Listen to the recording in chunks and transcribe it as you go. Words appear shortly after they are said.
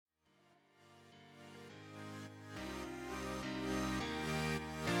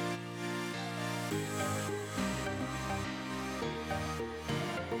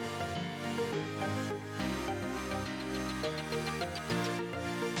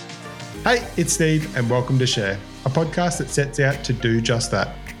Hey, it's Steve, and welcome to Share, a podcast that sets out to do just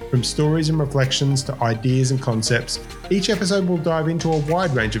that. From stories and reflections to ideas and concepts, each episode will dive into a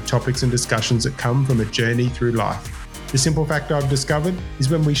wide range of topics and discussions that come from a journey through life. The simple fact I've discovered is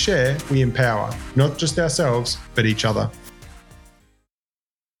when we share, we empower, not just ourselves, but each other.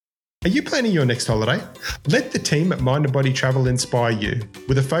 Are you planning your next holiday? Let the team at Mind and Body Travel inspire you.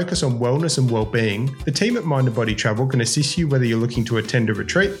 With a focus on wellness and well-being, the team at Mind and Body Travel can assist you whether you're looking to attend a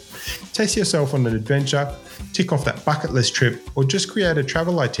retreat, test yourself on an adventure, tick off that bucket list trip, or just create a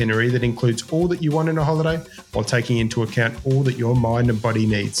travel itinerary that includes all that you want in a holiday while taking into account all that your mind and body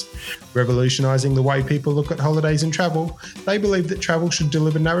needs. Revolutionising the way people look at holidays and travel, they believe that travel should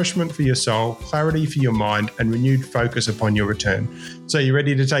deliver nourishment for your soul, clarity for your mind, and renewed focus upon your return. So you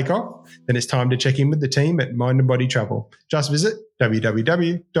ready to take off? Then it's time to check in with the team at Mind and Body Travel. Just visit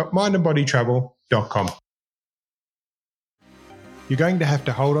www.mindandbodytravel.com. You're going to have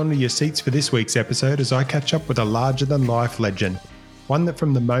to hold on to your seats for this week's episode as I catch up with a larger-than-life legend, one that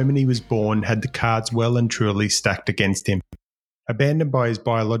from the moment he was born had the cards well and truly stacked against him. Abandoned by his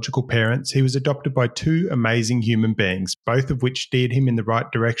biological parents, he was adopted by two amazing human beings, both of which steered him in the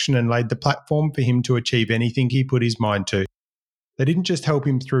right direction and laid the platform for him to achieve anything he put his mind to. They didn't just help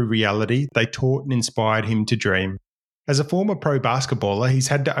him through reality, they taught and inspired him to dream. As a former pro basketballer, he's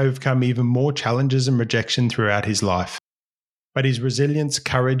had to overcome even more challenges and rejection throughout his life. But his resilience,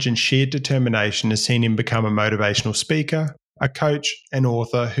 courage, and sheer determination has seen him become a motivational speaker, a coach, and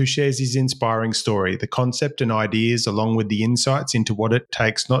author who shares his inspiring story, the concept and ideas along with the insights into what it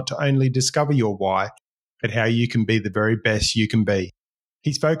takes not to only discover your why, but how you can be the very best you can be.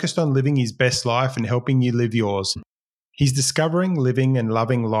 He's focused on living his best life and helping you live yours. He's discovering, living, and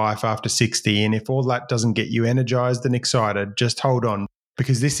loving life after 60, and if all that doesn't get you energized and excited, just hold on,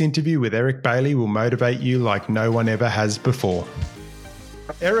 because this interview with Eric Bailey will motivate you like no one ever has before.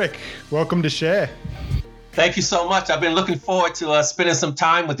 Eric, welcome to Share. Thank you so much. I've been looking forward to spending some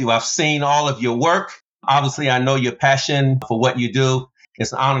time with you. I've seen all of your work. Obviously, I know your passion for what you do.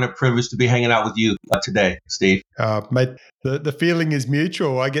 It's an honor and a privilege to be hanging out with you today, Steve. Mate, the feeling is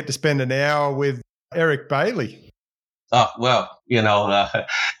mutual. I get to spend an hour with Eric Bailey. Oh, well,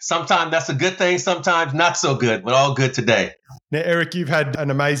 sometimes that's a good thing, sometimes not so good, but all good today. Now, Eric, you've had an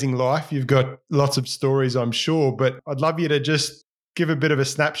amazing life. You've got lots of stories, I'm sure, but I'd love you to just give a bit of a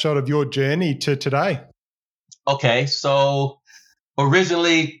snapshot of your journey to today. Okay, so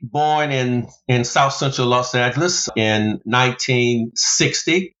originally born in South Central Los Angeles in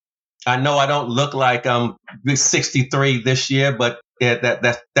 1960. I know I don't look like I'm 63 this year, but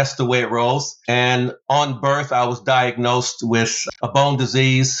that's the way it rolls. And on birth, I was diagnosed with a bone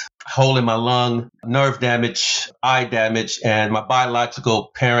disease, hole in my lung, nerve damage, eye damage, and my biological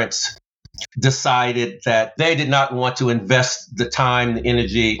parents decided that they did not want to invest the time, the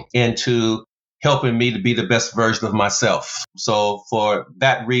energy into helping me to be the best version of myself. So for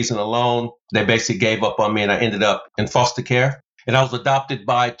that reason alone, they basically gave up on me and I ended up in foster care. And I was adopted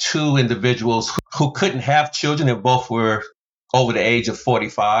by two individuals who couldn't have children. They both were over the age of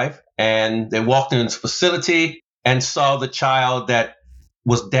 45. And they walked into this facility and saw the child that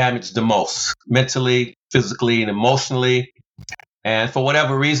was damaged the most, mentally, physically, and emotionally. And for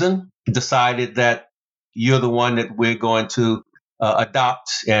whatever reason, decided that you're the one that we're going to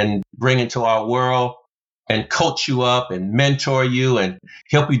adopt and bring into our world and coach you up and mentor you and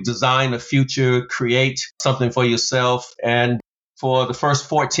help you design a future, create something for yourself. And for the first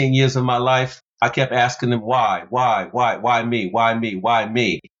 14 years of my life, I kept asking them, why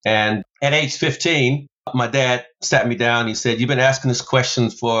me? And at age 15, my dad sat me down. He said, you've been asking this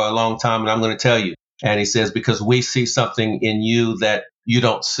question for a long time, and I'm going to tell you. And he says, because we see something in you that you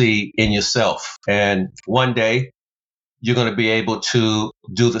don't see in yourself. And one day, you're going to be able to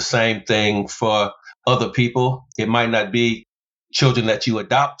do the same thing for other people. It might not be children that you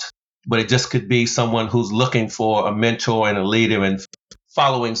adopt, but it just could be someone who's looking for a mentor and a leader and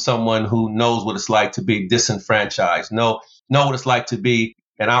following someone who knows what it's like to be disenfranchised, know what it's like to be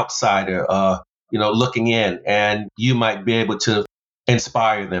an outsider, looking in, and you might be able to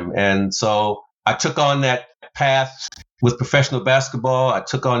inspire them. And so I took on that path with professional basketball. I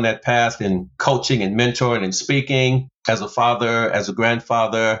took on that path in coaching and mentoring and speaking as a father, as a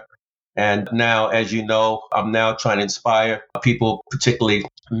grandfather. And now, as you know, I'm now trying to inspire people, particularly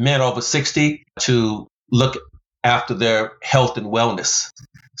men over 60, to look after their health and wellness.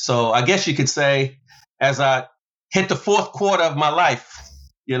 So I guess you could say, as I hit the fourth quarter of my life,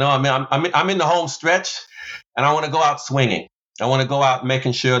 I'm in the home stretch and I want to go out swinging. I want to go out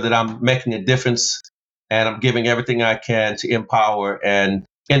making sure that I'm making a difference and I'm giving everything I can to empower and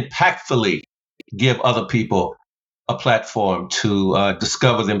impactfully give other people a platform to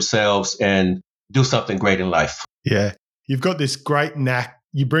discover themselves and do something great in life. Yeah. You've got this great knack.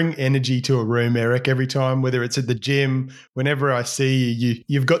 You bring energy to a room, Eric, every time, whether it's at the gym, whenever I see you,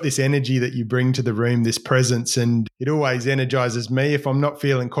 you've got this energy that you bring to the room, this presence, and it always energizes me if I'm not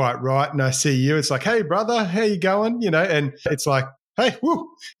feeling quite right and I see you. It's like, hey, brother, how you going? And it's like, hey, whoo,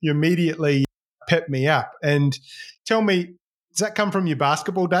 you immediately pep me up. And tell me, does that come from your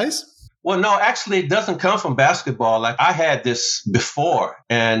basketball days? Well, no, actually, it doesn't come from basketball. Like I had this before,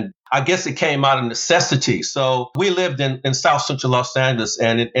 and I guess it came out of necessity. So we lived in South Central Los Angeles,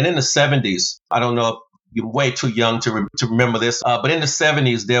 and in the 70s, I don't know if you're way too young to remember this, but in the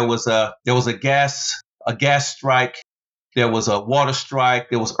 70s there was a gas strike, there was a water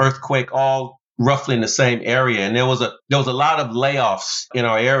strike, there was earthquake, all roughly in the same area, and there was a lot of layoffs in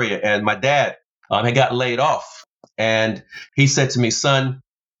our area, and my dad had got laid off, and he said to me, son,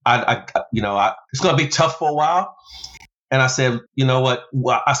 it's going to be tough for a while. And I said, you know what?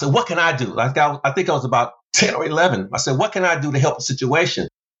 Well, I said, what can I do? Like I think I was about 10 or 11. I said, what can I do to help the situation?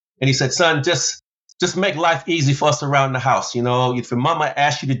 And he said, son, just make life easy for us around the house. If your mama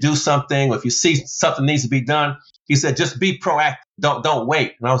asks you to do something, or if you see something needs to be done, he said, just be proactive. Don't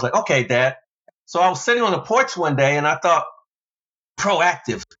wait. And I was like, okay, Dad. So I was sitting on the porch one day and I thought,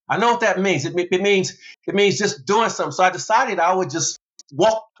 proactive. I know what that means. It means just doing something. So I decided I would just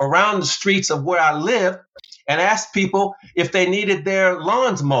walk around the streets of where I live and ask people if they needed their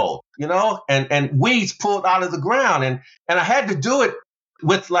lawns mowed, and weeds pulled out of the ground. And I had to do it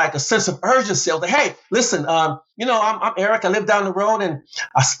with like a sense of urgency. I was like, hey, listen, I'm Eric. I live down the road and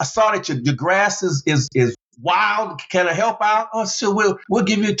I saw that your grass is wild. Can I help out? Oh, sure, we'll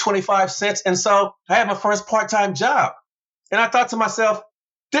give you 25 cents. And so I had my first part-time job. And I thought to myself,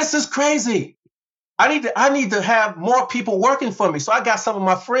 this is crazy. I need to have more people working for me. So I got some of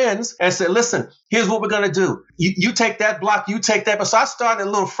my friends and said, listen, here's what we're going to do. You take that block, you take that. So I started a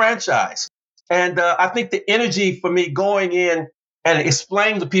little franchise. And I think the energy for me going in and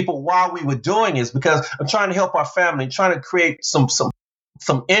explaining to people why we were doing is because I'm trying to help our family, trying to create some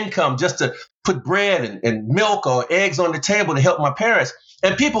income just to put bread and milk or eggs on the table to help my parents.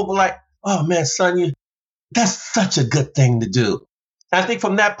 And people were like, oh, man, son, that's such a good thing to do. And I think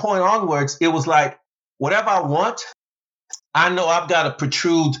from that point onwards, it was like, whatever I want, I know I've got to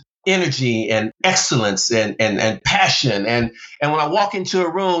protrude energy and excellence and passion. And when I walk into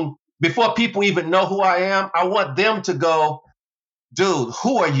a room, before people even know who I am, I want them to go, dude,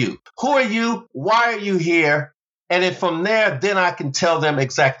 who are you? Who are you? Why are you here? And then from there, then I can tell them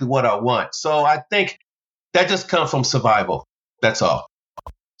exactly what I want. So I think that just comes from survival. That's all.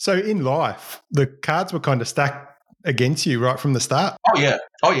 So in life, the cards were kind of stacked against you right from the start? Oh, yeah.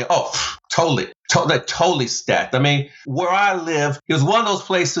 Oh, totally stacked. I mean, where I live, it was one of those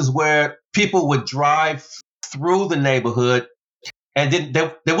places where people would drive through the neighborhood and then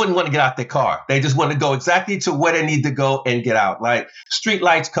they wouldn't want to get out their car. They just want to go exactly to where they need to go and get out. Like street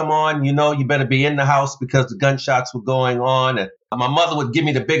lights come on, you better be in the house because the gunshots were going on. And my mother would give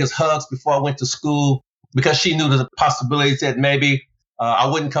me the biggest hugs before I went to school because she knew the possibility that maybe I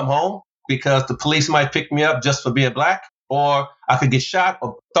wouldn't come home because the police might pick me up just for being black, or I could get shot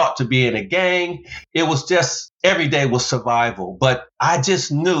or thought to be in a gang. It was just, every day was survival. But I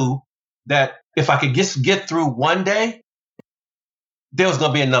just knew that if I could just get through one day, there was going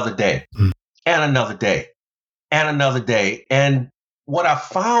to be another day and another day and another day. And what I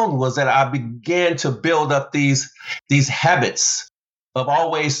found was that I began to build up these habits of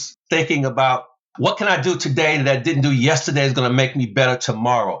always thinking about, what can I do today that I didn't do yesterday is going to make me better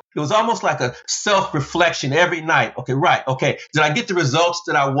tomorrow? It was almost like a self-reflection every night. Okay, right. Okay. Did I get the results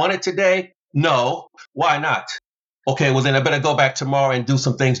that I wanted today? No. Why not? Okay, well, then I better go back tomorrow and do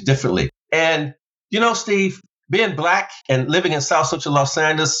some things differently. And, Steve, being black and living in South Central Los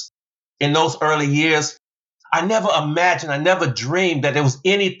Angeles in those early years, I never dreamed that there was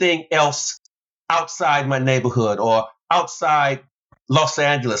anything else outside my neighborhood or outside Los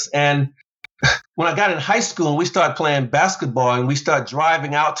Angeles. And when I got in high school and we started playing basketball and we started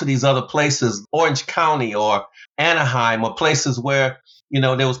driving out to these other places, Orange County or Anaheim or places where,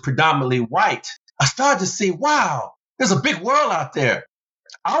 there was predominantly white, I started to see, wow, there's a big world out there.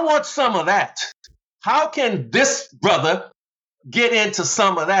 I want some of that. How can this brother get into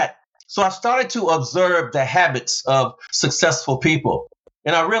some of that? So I started to observe the habits of successful people.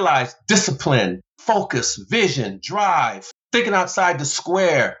 And I realized discipline, focus, vision, drive, thinking outside the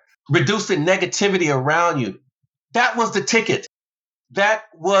square, reducing negativity around you. That was the ticket. That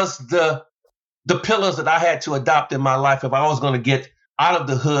was the pillars that I had to adopt in my life if I was going to get out of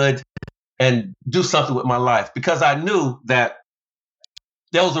the hood and do something with my life. Because I knew that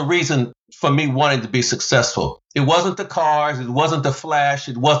there was a reason for me wanting to be successful. It wasn't the cars. It wasn't the flash.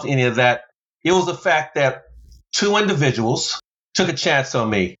 It wasn't any of that. It was the fact that two individuals took a chance on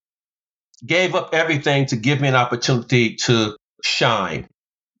me, gave up everything to give me an opportunity to shine.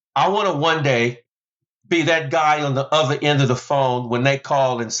 I want to one day be that guy on the other end of the phone when they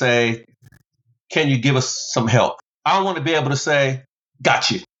call and say, can you give us some help? I want to be able to say,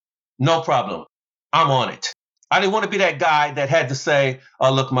 got you. No problem. I'm on it. I didn't want to be that guy that had to say,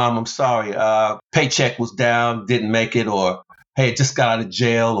 oh, look, Mom, I'm sorry. Paycheck was down, didn't make it, or, hey, just got out of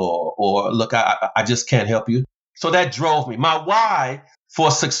jail, or look, I just can't help you. So that drove me. My why for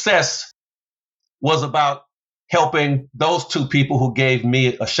success was about helping those two people who gave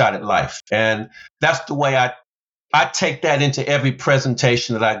me a shot at life. And that's the way I take that into every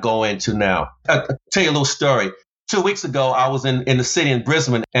presentation that I go into now. I'll tell you a little story. 2 weeks ago, I was in the city in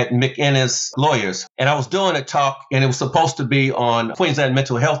Brisbane at McInnes Lawyers, and I was doing a talk, and it was supposed to be on Queensland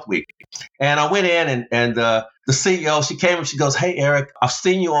Mental Health Week. And I went in, and the CEO, she came and she goes, hey, Eric, I've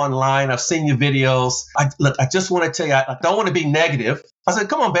seen you online. I've seen your videos. I just want to tell you, I don't want to be negative. I said,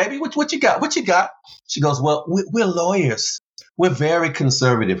 come on, baby, what you got? What you got? She goes, well, we're lawyers. We're very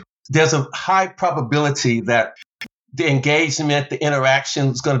conservative. There's a high probability that the engagement, the interaction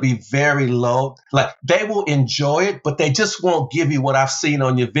is going to be very low. Like, they will enjoy it, but they just won't give you what I've seen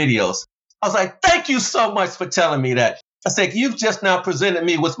on your videos. I was like, thank you so much for telling me that. I said, you've just now presented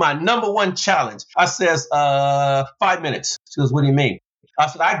me with my number one challenge. I says, 5 minutes. She goes, what do you mean? I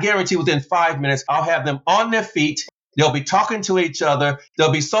said, I guarantee within 5 minutes, I'll have them on their feet. They'll be talking to each other.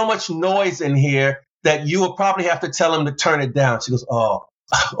 There'll be so much noise in here that you will probably have to tell them to turn it down. She goes, oh,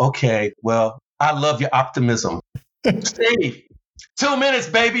 okay. Well, I love your optimism. Steve, 2 minutes,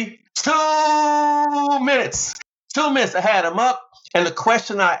 baby. 2 minutes. 2 minutes. I had him up. And the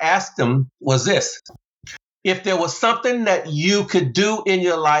question I asked him was this. If there was something that you could do in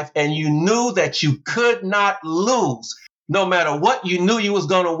your life and you knew that you could not lose, no matter what you knew you was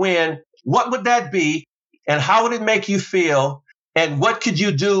going to win, what would that be? And how would it make you feel? And what could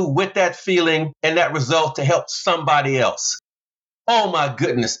you do with that feeling and that result to help somebody else? Oh, my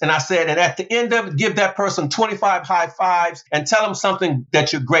goodness. And I said, and at the end of it, give that person 25 high fives and tell them something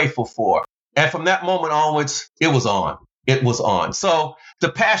that you're grateful for. And from that moment onwards, it was on. It was on. So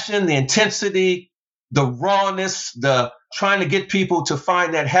the passion, the intensity, the rawness, the trying to get people to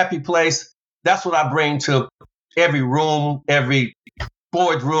find that happy place, that's what I bring to every room, every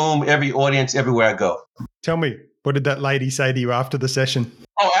boardroom, every audience, everywhere I go. Tell me, what did that lady say to you after the session?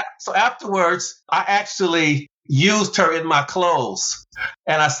 Oh, so afterwards, I actually used her in my clothes.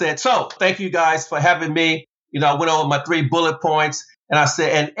 And I said, so thank you guys for having me. You know, I went over my 3 bullet points. And I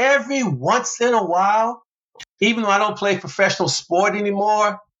said, and every once in a while, even though I don't play professional sport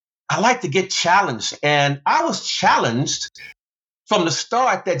anymore, I like to get challenged. And I was challenged from the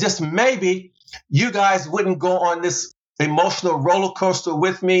start that just maybe you guys wouldn't go on this emotional roller coaster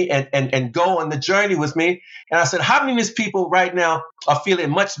with me and go on the journey with me. And I said, how many of these people right now are feeling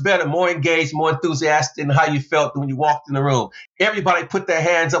much better, more engaged, more enthusiastic than how you felt when you walked in the room? Everybody put their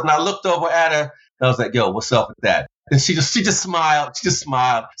hands up, and I looked over at her and I was like, yo, what's up with that? And she just smiled. She just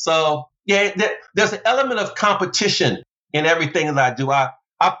smiled. So yeah, there's an element of competition in everything that I do. I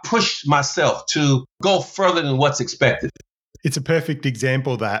push myself to go further than what's expected. It's a perfect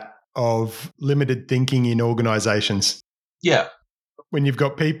example, that, of limited thinking in organizations. Yeah. When you've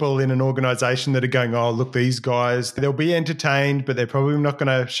got people in an organization that are going, oh, look, these guys, they'll be entertained, but they're probably not going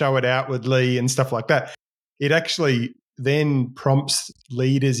to show it outwardly and stuff like that. It actually then prompts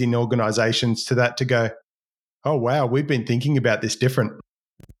leaders in organizations to go, oh, wow, we've been thinking about this different.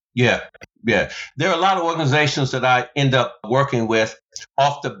 Yeah. There are a lot of organizations that I end up working with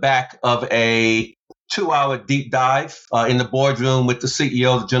off the back of a 2-hour deep dive in the boardroom with the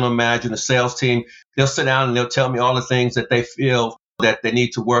CEO, the general manager, and the sales team. They'll sit down and they'll tell me all the things that they feel that they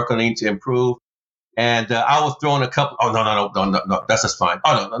need to work on, need to improve. And I was throwing a couple. Oh, no, that's just fine.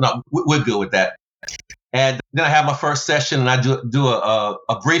 Oh, no, we're good with that. And then I have my first session and I do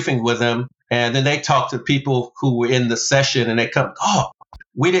a briefing with them. And then they talk to people who were in the session and they come, oh,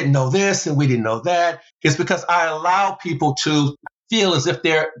 we didn't know this and we didn't know that. It's because I allow people to feel as if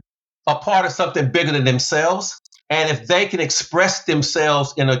they're a part of something bigger than themselves. And if they can express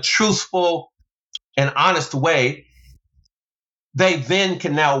themselves in a truthful and honest way, they then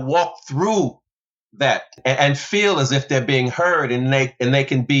can now walk through that and feel as if they're being heard, and they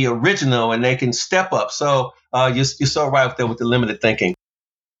can be original and they can step up. So you're so right with that with the limited thinking.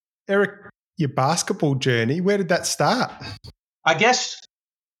 Eric, your basketball journey, where did that start? I guess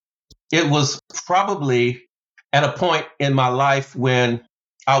it was probably at a point in my life when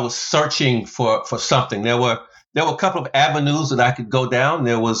I was searching for something. There were a couple of avenues that I could go down.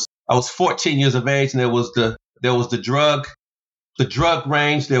 There was I was 14 years of age, and there was the drug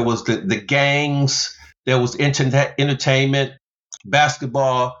range, there was the gangs, there was entertainment,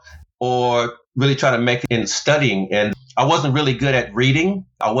 basketball, or really try to make it in studying. And I wasn't really good at reading.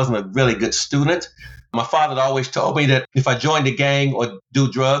 I wasn't a really good student. My father always told me that if I joined a gang or do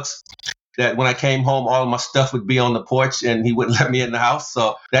drugs, that when I came home, all of my stuff would be on the porch and he wouldn't let me in the house.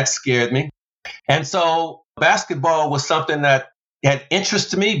 So that scared me. And so basketball was something that had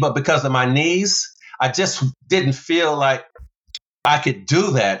interest to me, but because of my knees, I just didn't feel like I could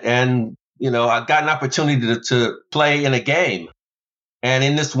do that. And, I got an opportunity to play in a game. And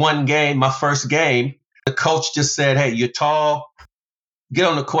in this one game, my first game, the coach just said, "Hey, you're tall. Get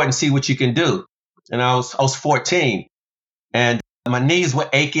on the court and see what you can do." And I was 14. And my knees were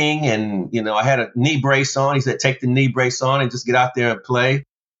aching, and, I had a knee brace on. He said, "Take the knee brace on and just get out there and play."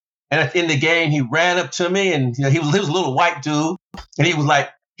 And at the end of the game, he ran up to me, and he was a little white dude. And he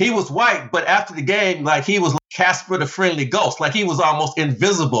was white, but after the game, like he was like Casper the Friendly Ghost, like he was almost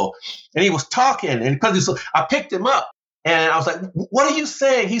invisible. And he was talking, and I picked him up, and I was like, "What are you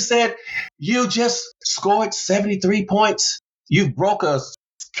saying?" He said, "You just scored 73 points. You broke a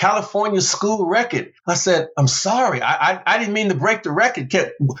California school record." I said, "I'm sorry. I didn't mean to break the record.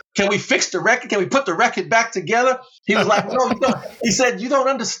 Can we fix the record? Can we put the record back together?" He was like, "No, you don't." He said, "You don't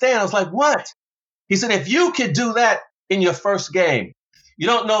understand." I was like, "What?" He said, "If you could do that in your first game, you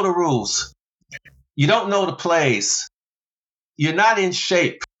don't know the rules. You don't know the plays. You're not in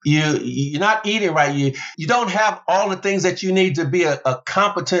shape. You're not eating right. You don't have all the things that you need to be a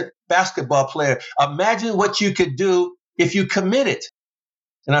competent basketball player. Imagine what you could do if you committed."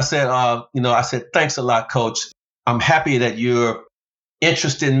 And I said, "Thanks a lot, Coach. I'm happy that you're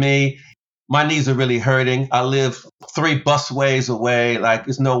interested in me. My knees are really hurting. I live 3 busways away. Like,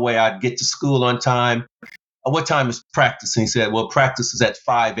 there's no way I'd get to school on time. What time is practice?" And he said, "Well, practice is at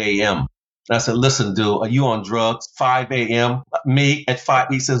 5 a.m. And I said, "Listen, dude, are you on drugs? 5 a.m. Me at 5.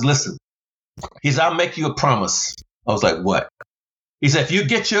 He says, "Listen." He said, "I'll make you a promise." I was like, "What?" He said, "If you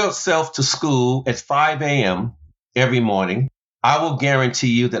get yourself to school at 5 a.m. every morning, I will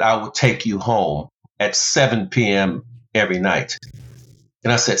guarantee you that I will take you home at 7 p.m. every night."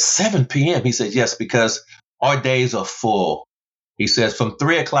 And I said, 7 p.m.? He said, "Yes, because our days are full." He says, from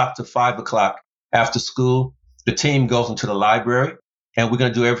 3 o'clock to 5 o'clock after school, the team goes into the library, and we're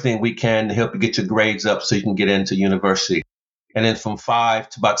going to do everything we can to help you get your grades up so you can get into university. And then from 5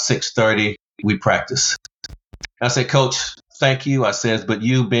 to about 6:30, we practice. And I said, "Coach, thank you." I says, "But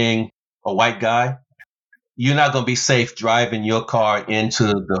you being a white guy, you're not going to be safe driving your car into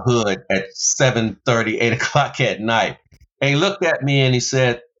the hood at 7:30, 8 o'clock at night." And he looked at me and he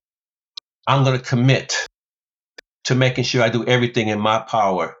said, "I'm going to commit to making sure I do everything in my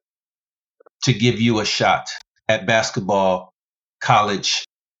power to give you a shot at basketball, college,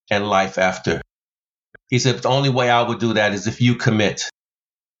 and life after." He said, "The only way I would do that is if you commit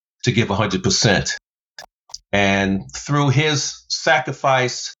to give 100%. And through his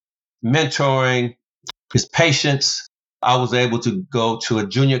sacrifice, mentoring, his patience, I was able to go to a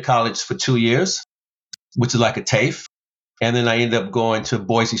junior college for 2 years, which is like a TAFE. And then I ended up going to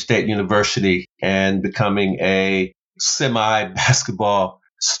Boise State University and becoming a semi-basketball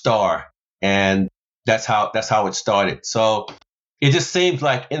star. And that's how it started. So it just seems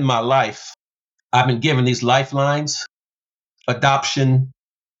like in my life, I've been given these lifelines: adoption,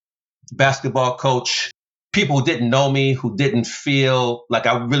 basketball coach, people who didn't know me, who didn't feel like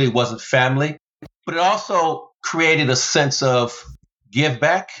I really wasn't family. But it also created a sense of give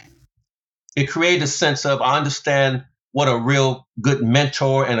back. It created a sense of I understand what a real good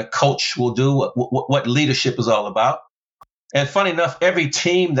mentor and a coach will do, what leadership is all about. And funny enough, every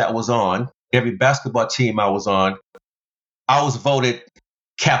team that was on, every basketball team I was on, I was voted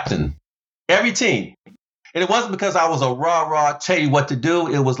captain. Every team. And it wasn't because I was a rah-rah, tell you what to do.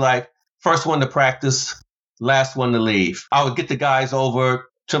 It was like first one to practice, last one to leave. I would get the guys over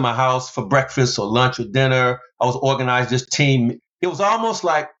to my house for breakfast or lunch or dinner. I was organized this team. It was almost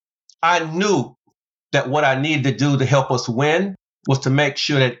like I knew that what I needed to do to help us win was to make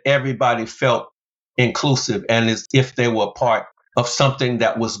sure that everybody felt inclusive and as if they were a part of something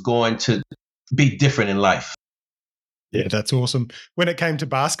that was going to be different in life. Yeah, that's awesome. When it came to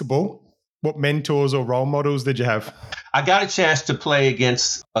basketball, what mentors or role models did you have? I got a chance to play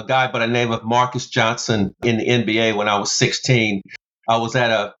against a guy by the name of Marcus Johnson in the NBA when I was 16. I was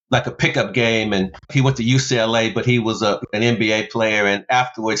at a pickup game, and he went to UCLA, but he was an NBA player. And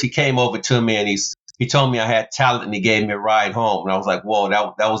afterwards, he came over to me and he told me I had talent, and he gave me a ride home. And I was like, whoa,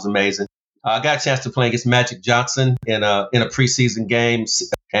 that was amazing. I got a chance to play against Magic Johnson in a preseason game,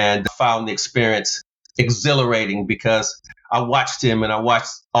 and found the experience exhilarating because I watched him and I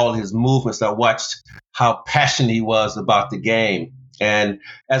watched all his movements. I watched how passionate he was about the game. And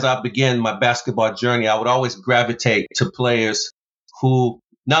as I began my basketball journey, I would always gravitate to players who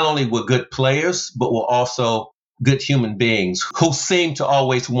not only were good players, but were also good human beings who seemed to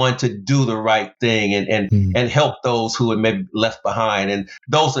always want to do the right thing and help those who were maybe left behind. And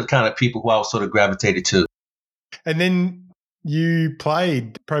those are the kind of people who I was sort of gravitated to. And then you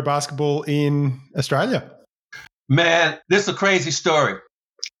played pro basketball in Australia. Man, this is a crazy story.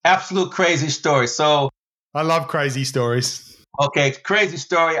 Absolute crazy story. So I love crazy stories. Okay, crazy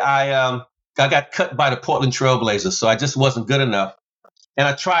story. I got cut by the Portland Trailblazers, so I just wasn't good enough. And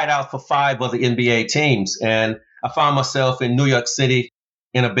I tried out for 5 other NBA teams, and I found myself in New York City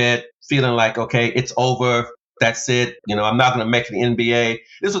in a bed feeling like, okay, it's over. That's it. I'm not going to make the NBA.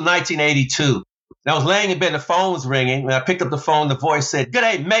 This was 1982. And I was laying in bed, the phone was ringing, and I picked up the phone. The voice said, "Good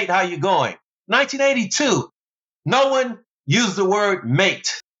day, mate. How you going?" 1982. No one used the word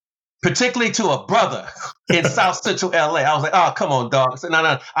mate, particularly to a brother in South Central LA. I was like, "Oh, come on, dog." I said,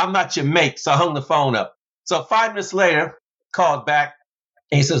 no, I'm not your mate. So I hung the phone up. So 5 minutes later, called back,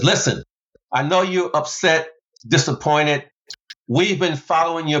 and he says, "Listen, I know you're upset, disappointed. We've been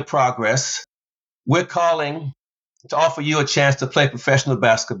following your progress. We're calling to offer you a chance to play professional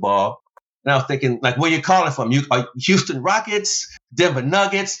basketball." And I was thinking, like, where you calling from? You are Houston Rockets, Denver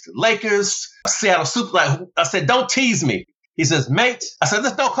Nuggets, Lakers, Seattle Super. I said, "Don't tease me." He says, "Mate." I said,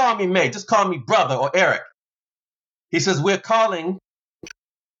 "Just don't call me mate. Just call me brother or Eric." He says, "We're calling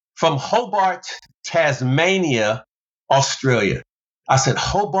from Hobart, Tasmania, Australia." I said,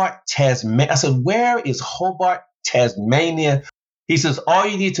 "Hobart, Tasmania." I said, "Where is Hobart, Tasmania?" He says, "All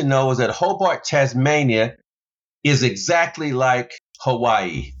you need to know is that Hobart, Tasmania is exactly like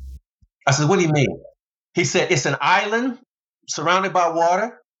Hawaii." I said, "What do you mean?" He said, "It's an island surrounded by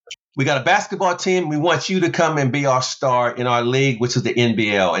water. We got a basketball team. We want you to come and be our star in our league, which is the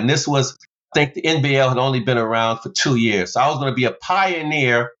NBL." And this was, I think the NBL had only been around for 2 years. So I was going to be a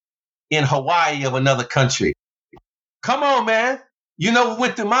pioneer in Hawaii of another country. Come on, man. What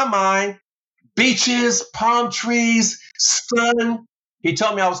went through my mind? Beaches, palm trees, sun. He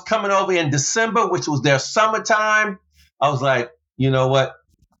told me I was coming over in December, which was their summertime. I was like, you know what?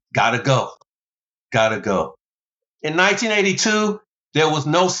 Gotta go. In 1982, there was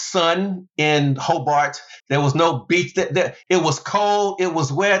no sun in Hobart. There was no beach. It was cold. It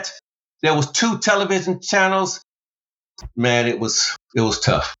was wet. There was 2 television channels. Man, it was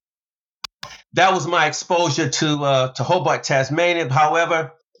tough. That was my exposure to Hobart, Tasmania.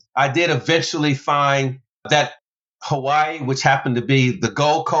 However, I did eventually find that Hawaii, which happened to be the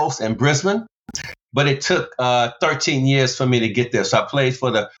Gold Coast and Brisbane, but it took 13 years for me to get there. So I played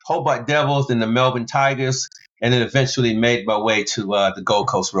for the Hobart Devils and the Melbourne Tigers, and then eventually made my way to the Gold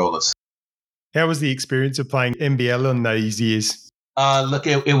Coast Rollers. How was the experience of playing NBL in those years? Look,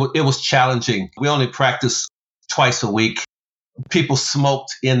 it was challenging. We only practiced twice a week. People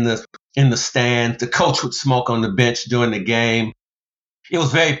smoked in the stand. The coach would smoke on the bench during the game. It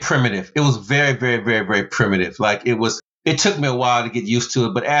was very primitive. It was very, very, very, very primitive. It took me a while to get used to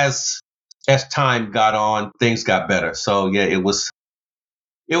it, but as time got on, things got better. So yeah, it was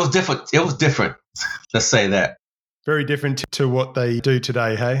different. It was different. Let's say that. Very different to what they do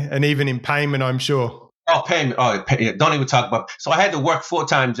today, hey? And even in payment, I'm sure. Oh, payment. Oh, don't even talk about. So I had to work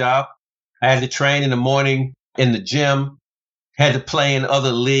full-time job. I had to train in the morning in the gym. Had to play in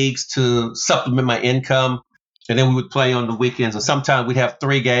other leagues to supplement my income. And then we would play on the weekends. And sometimes we'd have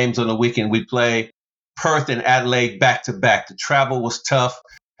 3 games on the weekend. We'd play Perth and Adelaide back to back. The travel was tough.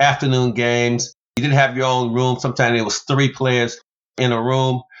 Afternoon games. You didn't have your own room. Sometimes it was 3 players in a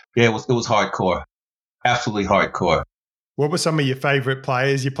room. Yeah, it was hardcore. Absolutely hardcore. What were some of your favorite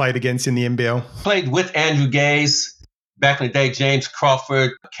players you played against in the NBL? Played with Andrew Gaze. Back in the day, James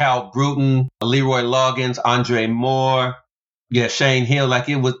Crawford, Cal Bruton, Leroy Loggins, Andre Moore. Yeah, Shane Hill.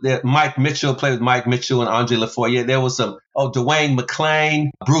 It was Mike Mitchell, played with Mike Mitchell and Andre LaFoy. Yeah, there was some, Dwayne McClain,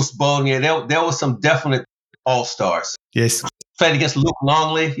 Bruce Bowden. Yeah, there was some definite all-stars. Yes. Played against Luke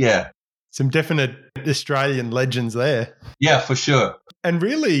Longley. Yeah. Some definite Australian legends there. Yeah, for sure. And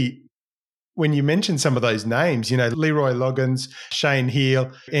really, when you mention some of those names, Leroy Loggins, Shane Hill,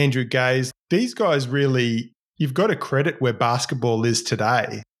 Andrew Gaze, these guys really, you've got to credit where basketball is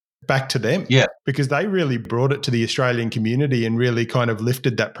today back to them. Yeah. Because they really brought it to the Australian community and really kind of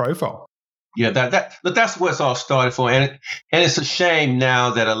lifted that profile. Yeah, that's where it's all started for. And it's a shame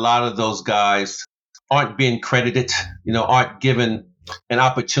now that a lot of those guys aren't being credited, aren't given an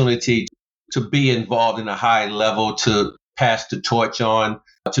opportunity to be involved in a high level, to pass the torch on,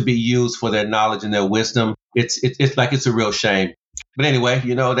 to be used for their knowledge and their wisdom. It's a real shame. But anyway,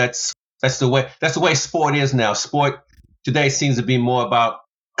 that's the way sport is now. Sport today seems to be more about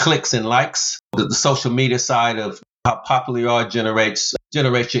clicks and likes. The social media side of how popular you are generates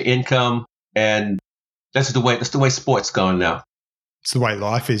your income, and that's the way sports going now. It's the way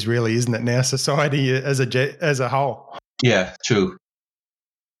life is, really, isn't it? Now, society as a whole. Yeah, true.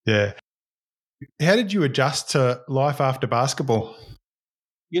 Yeah. How did you adjust to life after basketball?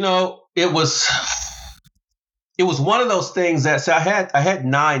 It was one of those things that I had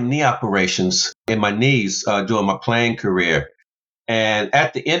 9 knee operations in my knees during my playing career, and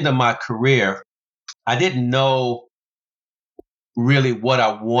at the end of my career, I didn't know really what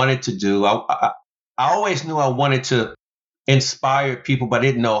I wanted to do. I always knew I wanted to inspire people, but I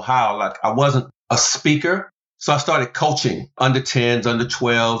didn't know how. Like, I wasn't a speaker, so I started coaching under 10s, under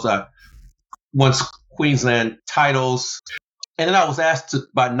 12s. I won Queensland titles, and then I was asked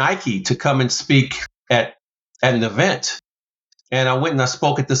by Nike to come and speak at an event. And I went and I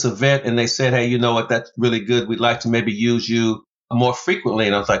spoke at this event, and they said, "Hey, you know what? That's really good. We'd like to maybe use you more frequently."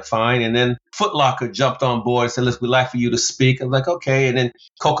 And I was like, "Fine." And then Foot Locker jumped on board and said, "Listen, we'd like for you to speak." I was like, "Okay." And then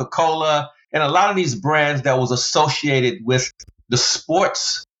Coca-Cola and a lot of these brands that was associated with the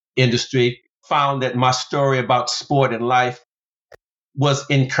sports industry found that my story about sport and life was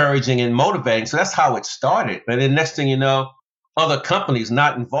encouraging and motivating. So that's how it started. And then next thing you know, other companies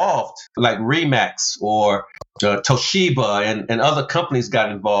not involved, like Remax or Toshiba and other companies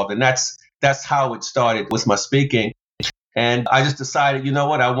got involved. And that's how it started with my speaking. And I just decided, you know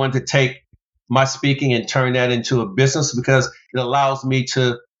what, I wanted to take my speaking and turn that into a business, because it allows me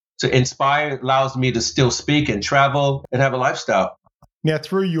to inspire, it allows me to still speak and travel and have a lifestyle. Now,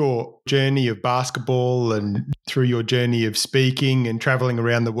 through your journey of basketball and through your journey of speaking and traveling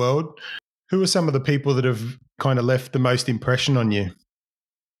around the world, who are some of the people that have kind of left the most impression on you?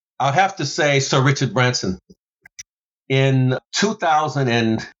 I'll have to say Sir Richard Branson. In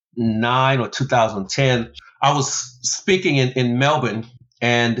 2009 or 2010, I was speaking in Melbourne,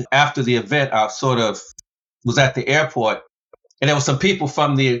 and after the event, I sort of was at the airport, and there were some people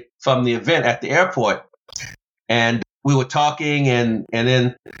from the event at the airport, and we were talking, and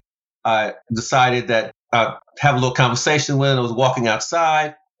then I decided that I'd have a little conversation with him. I was walking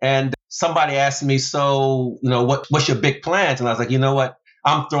outside, and somebody asked me, "So, what's your big plans?" And I was like, "You know what?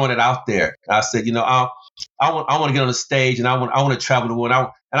 I'm throwing it out there." I said, I want to get on the stage, and I want to travel the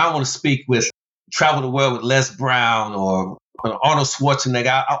world, and I want to travel the world with Les Brown or Arnold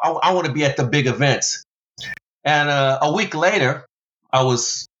Schwarzenegger. I want to be at the big events. And a week later, I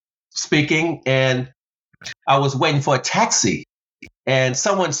was speaking, and I was waiting for a taxi, and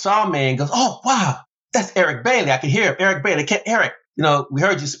someone saw me and goes, "Oh, wow, that's Eric Bailey." I could hear him, Eric Bailey. Eric, we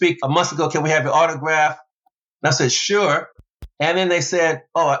heard you speak a month ago. Can we have your autograph? And I said, "Sure." And then they said,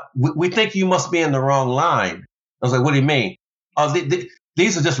 "Oh, we think you must be in the wrong line." I was like, "What do you mean?" "Oh,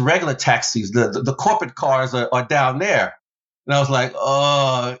 these are just regular taxis. The corporate cars are down there." And I was like,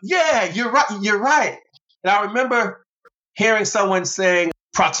 "Oh, yeah, you're right." And I remember hearing someone saying,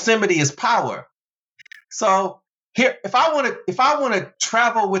 "Proximity is power." So here, if I want to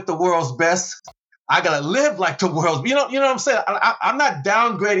travel with the world's best, I gotta live like the world's. You know what I'm saying? I'm not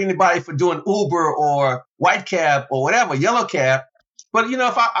downgrading anybody for doing Uber or white cab or whatever, yellow cab. But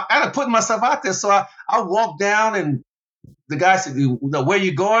if I gotta put myself out there, so I walked down, and the guy said, "Where are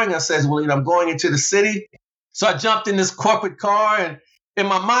you going?" I said, "Well, I'm going into the city." So I jumped in this corporate car, and in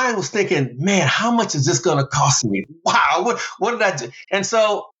my mind was thinking, "Man, how much is this gonna cost me? Wow, what did I do?" And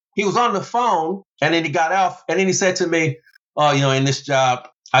so he was on the phone, and then he got off, and then he said to me, "Oh, in this job,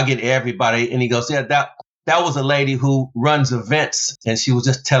 I get everybody." And he goes, "Yeah, that was a lady who runs events, and she was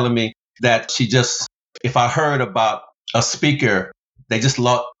just telling me that if I heard about a speaker,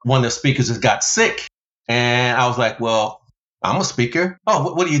 one of the speakers just got sick." And I was like, "Well, I'm a speaker."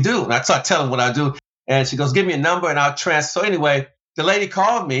 "Oh, what do you do?" And I started telling what I do, and she goes, "Give me a number, and I'll transfer." So anyway, the lady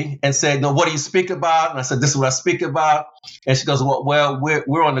called me and said, "No, what do you speak about?" And I said, "This is what I speak about." And she goes, "Well,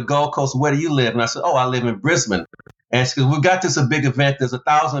 we're on the Gold Coast. Where do you live?" And I said, "Oh, I live in Brisbane." And she goes, "We've got this a big event. There's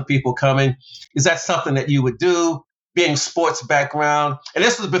 1,000 people coming. Is that something that you would do?" Being sports background. And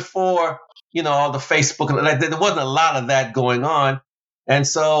this was before, all the Facebook. There wasn't a lot of that going on. And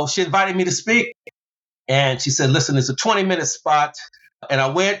so she invited me to speak. And she said, "Listen, it's a 20-minute spot." And I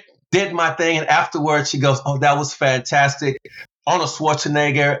went, did my thing. And afterwards, she goes, "Oh, that was fantastic. Arnold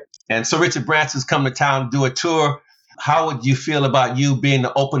Schwarzenegger and Sir Richard Branson's come to town to do a tour. How would you feel about you being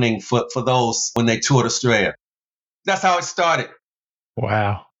the opening for those when they toured Australia?" That's how it started.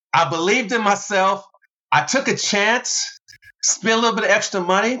 Wow. I believed in myself. I took a chance, spent a little bit of extra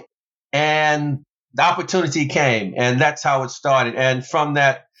money, and the opportunity came. And that's how it started. And from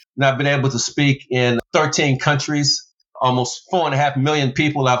that, I've been able to speak in 13 countries, almost 4.5 million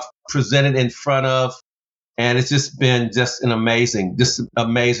people I've presented in front of. And it's just been just an amazing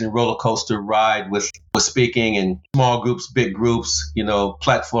roller coaster ride with speaking in small groups, big groups,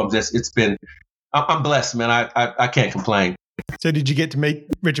 platforms. I'm blessed, man. I can't complain. So did you get to meet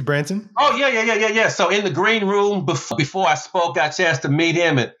Richard Branson? Oh, yeah. So in the green room before I spoke, got a chance to meet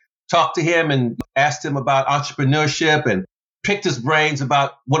him and talk to him and asked him about entrepreneurship and picked his brains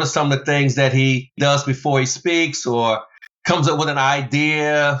about what are some of the things that he does before he speaks or comes up with an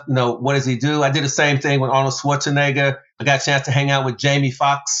idea. What does he do? I did the same thing with Arnold Schwarzenegger. I got a chance to hang out with Jamie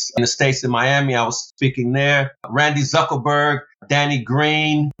Foxx in the States in Miami. I was speaking there. Randy Zuckerberg, Danny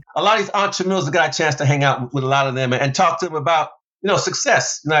Green. A lot of these entrepreneurs, I got a chance to hang out with a lot of them and talk to them about,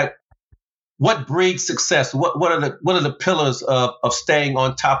 success. Like, what breeds success? What are the pillars of staying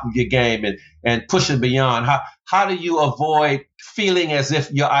on top of your game and pushing beyond? How do you avoid feeling as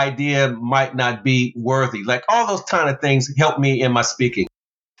if your idea might not be worthy? Like, all those kind of things help me in my speaking.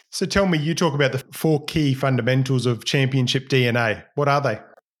 So tell me, you talk about the 4 key fundamentals of championship DNA. What are they?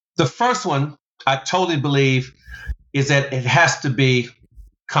 The first one, I totally believe, is that it has to be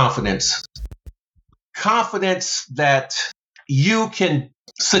confidence. Confidence that you can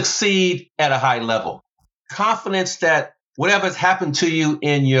succeed at a high level. Confidence that whatever's happened to you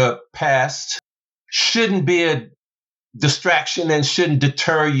in your past shouldn't be a distraction and shouldn't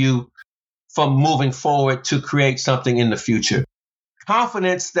deter you from moving forward to create something in the future.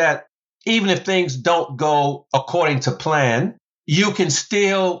 Confidence that even if things don't go according to plan, you can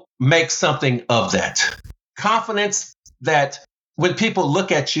still make something of that. Confidence that when people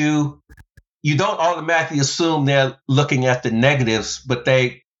look at you, you don't automatically assume they're looking at the negatives, but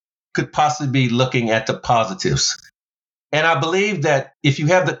they could possibly be looking at the positives. And I believe that if you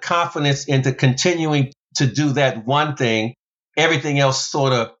have the confidence into continuing to do that one thing, everything else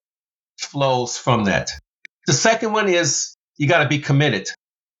sort of flows from that. The second one is you got to be committed.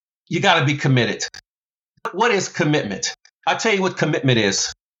 You got to be committed. What is commitment? I'll tell you what commitment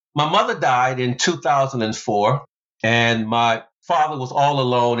is. My mother died in 2004, and my father was all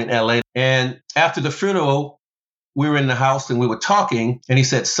alone in LA. And after the funeral, we were in the house and we were talking, and he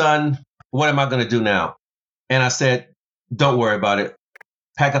said, "Son, what am I going to do now?" And I said, "Don't worry about it.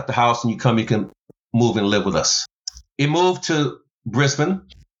 Pack up the house and you can move and live with us." He moved to Brisbane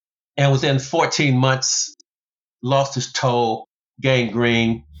and within 14 months, lost his toe,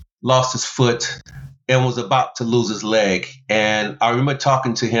 gangrene, lost his foot, and was about to lose his leg. And I remember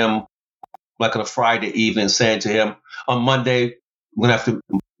talking to him like on a Friday evening, saying to him, on Monday, we're going to have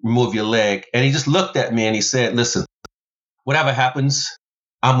to remove your leg. And he just looked at me and he said, "Listen, whatever happens,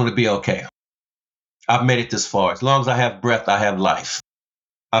 I'm going to be okay. I've made it this far. As long as I have breath, I have life."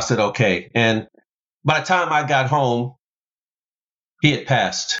 I said, "Okay." And by the time I got home, he had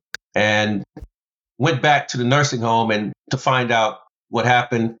passed, and went back to the nursing home and to find out what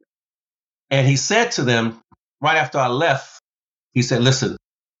happened. And he said to them right after I left, he said, "Listen,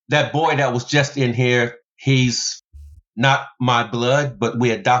 that boy that was just in here, he's not my blood, but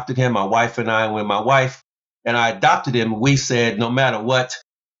we adopted him, my wife and I. When my wife and I adopted him, we said, no matter what,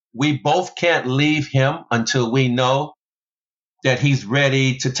 we both can't leave him until we know that he's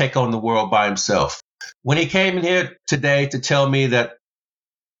ready to take on the world by himself." When he came in here today to tell me that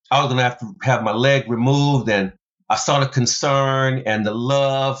I was going to have my leg removed, and I saw the concern and the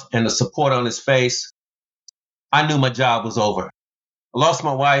love and the support on his face, I knew my job was over. I lost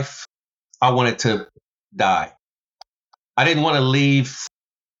my wife. I wanted to die. I didn't want to leave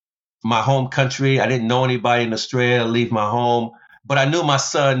my home country. I didn't know anybody in Australia, leave my home, but I knew my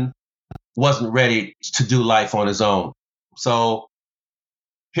son wasn't ready to do life on his own. So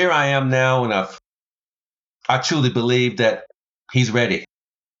here I am now, and I truly believe that he's ready.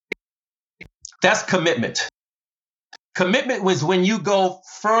 That's commitment. Commitment was when you go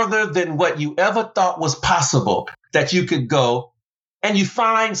further than what you ever thought was possible that you could go, and you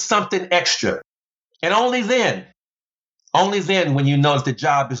find something extra. And only then when you know that the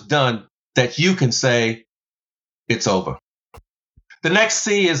job is done, that you can say it's over. The next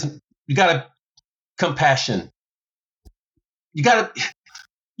C is you got to compassion. You got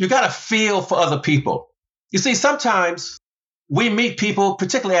to feel for other people. You see, sometimes we meet people,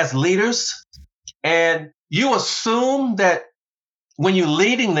 particularly as leaders, and you assume that when you're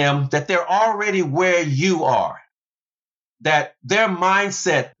leading them, that they're already where you are, that their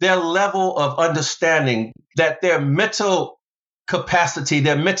mindset, their level of understanding, that their mental capacity,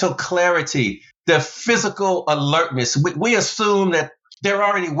 their mental clarity, their physical alertness, we assume that they're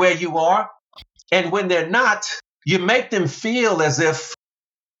already where you are. And when they're not, you make them feel as if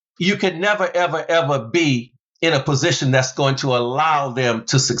you can never, ever, ever be in a position that's going to allow them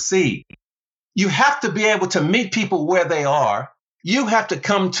to succeed. You have to be able to meet people where they are. You have to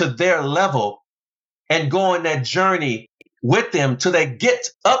come to their level and go on that journey with them till they get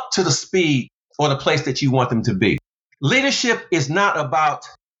up to the speed or the place that you want them to be. Leadership is not about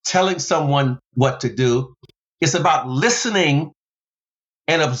telling someone what to do. It's about listening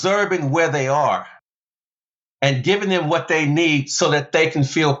and observing where they are and giving them what they need so that they can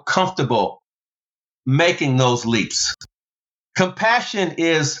feel comfortable making those leaps. Compassion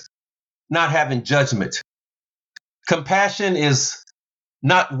is not having judgment. Compassion is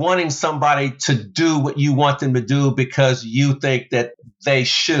not wanting somebody to do what you want them to do because you think that they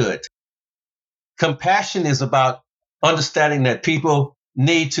should. Compassion is about understanding that people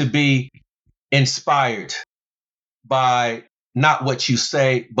need to be inspired by not what you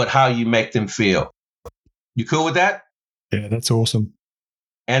say, but how you make them feel. You cool with that? Yeah, that's awesome.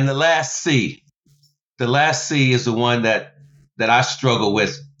 And the last C is the one that I struggle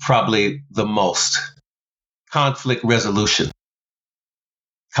with probably the most. Conflict resolution.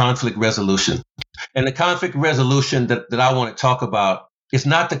 Conflict resolution. And the conflict resolution that I want to talk about is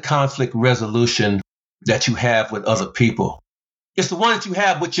not the conflict resolution that you have with other people. It's the one that you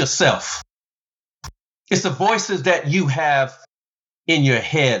have with yourself. It's the voices that you have in your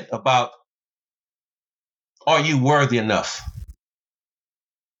head about, are you worthy enough?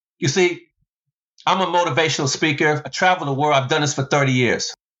 You see, I'm a motivational speaker. I travel the world. I've done this for 30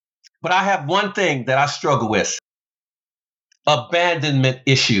 years. But I have one thing that I struggle with: abandonment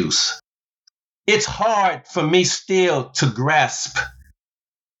issues. It's hard for me still to grasp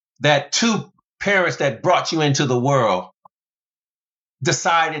that two parents that brought you into the world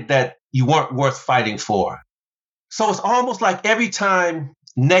decided that you weren't worth fighting for. So it's almost like every time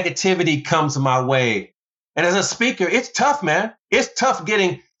negativity comes my way, and as a speaker, it's tough, man. It's tough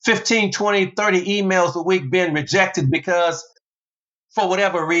getting 15, 20, 30 emails a week being rejected because for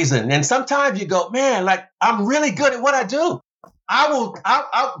whatever reason. And sometimes you go, man, like, I'm really good at what I do.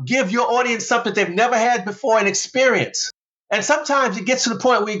 I'll give your audience something they've never had before, an experience. And sometimes it gets to the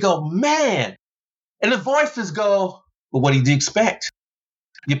point where you go, man, and the voices go, well, what did you expect?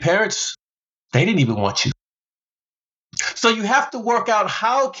 Your parents, they didn't even want you. So you have to work out,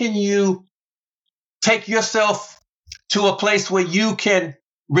 how can you take yourself to a place where you can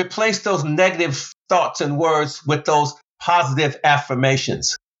replace those negative thoughts and words with those positive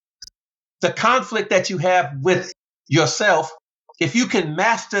affirmations. The conflict that you have with yourself, if you can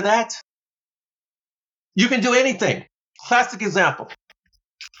master that, you can do anything. Classic example.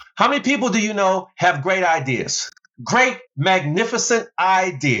 How many people do you know have great ideas? Great, magnificent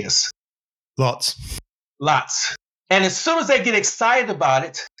ideas. Lots. And as soon as they get excited about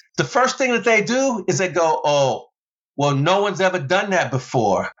it, the first thing that they do is they go, oh, well, no one's ever done that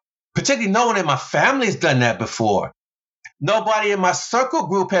before. Particularly no one in my family has done that before. Nobody in my circle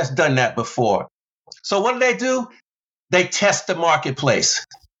group has done that before. So what do? They test the marketplace.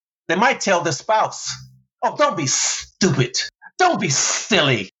 They might tell the spouse, oh, don't be stupid. Don't be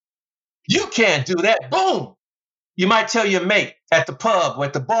silly. You can't do that. Boom. You might tell your mate at the pub or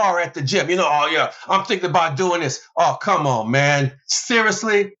at the bar or at the gym, oh, yeah, I'm thinking about doing this. Oh, come on, man.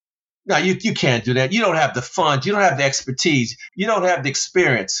 Seriously? No, you can't do that. You don't have the funds. You don't have the expertise. You don't have the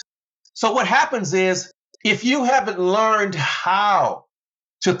experience. So what happens is, if you haven't learned how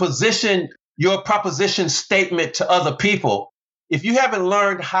to position your proposition statement to other people, if you haven't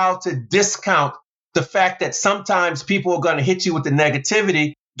learned how to discount the fact that sometimes people are going to hit you with the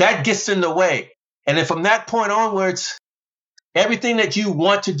negativity, that gets in the way. And then from that point onwards, everything that you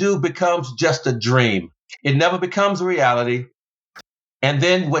want to do becomes just a dream. It never becomes a reality. And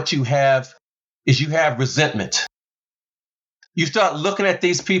then what you have is you have resentment. You start looking at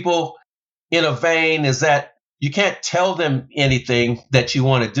these people in a vein is that you can't tell them anything that you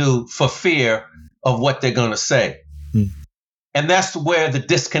want to do for fear of what they're going to say. And that's where the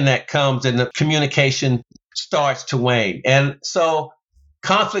disconnect comes and the communication starts to wane. And so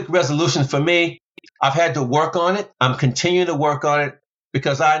conflict resolution for me, I've had to work on it. I'm continuing to work on it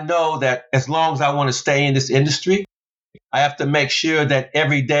because I know that as long as I want to stay in this industry, I have to make sure that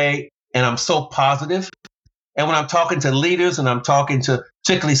every day, and I'm so positive. And when I'm talking to leaders and I'm talking to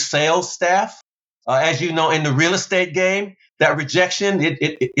particularly sales staff, as you know, in the real estate game, that rejection,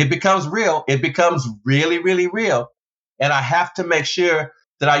 it becomes real. It becomes really, really real. And I have to make sure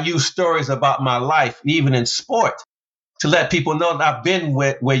that I use stories about my life, even in sport, to let people know that I've been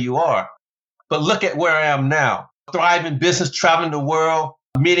where you are. But look at where I am now. Thriving business, traveling the world,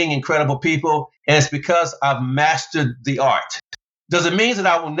 meeting incredible people. And it's because I've mastered the art. Does it mean that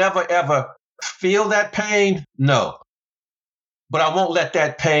I will never, ever feel that pain? No. But I won't let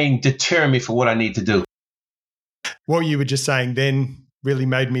that pain deter me for what I need to do. What you were just saying then really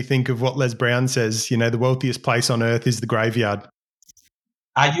made me think of what Les Brown says, the wealthiest place on earth is the graveyard.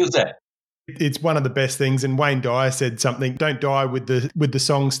 I use that. It's one of the best things. And Wayne Dyer said something, don't die with the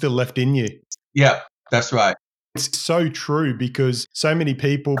song still left in you. Yeah, that's right. It's so true because so many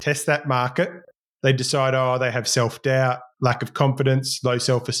people test that market. They decide, they have self-doubt, lack of confidence, low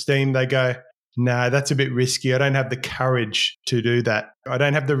self-esteem. They go, no, that's a bit risky. I don't have the courage to do that. I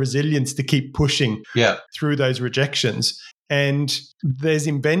don't have the resilience to keep pushing through those rejections. And there's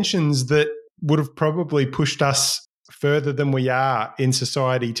inventions that would have probably pushed us further than we are in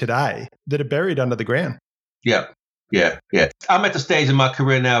society today that are buried under the ground. Yeah. I'm at the stage in my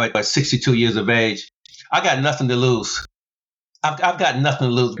career now at 62 years of age. I got nothing to lose. I've got nothing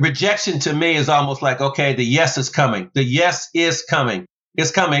to lose. Rejection to me is almost like, okay, the yes is coming. The yes is coming.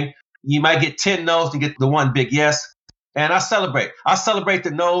 It's coming. You might get 10 no's to get the one big yes. And I celebrate. I celebrate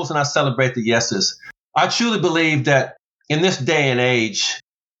the no's and I celebrate the yeses. I truly believe that in this day and age,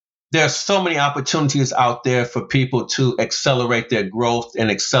 there are so many opportunities out there for people to accelerate their growth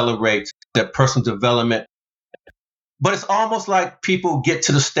and accelerate their personal development. But it's almost like people get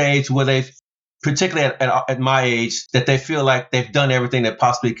to the stage where they've, particularly at my age, that they feel like they've done everything they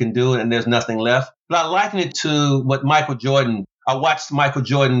possibly can do and there's nothing left. But I liken it to what Michael Jordan, I watched Michael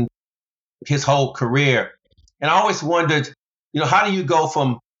Jordan his whole career. And I always wondered, how do you go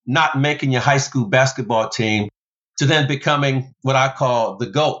from not making your high school basketball team to then becoming what I call the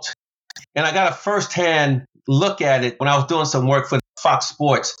GOAT? And I got a firsthand look at it when I was doing some work for Fox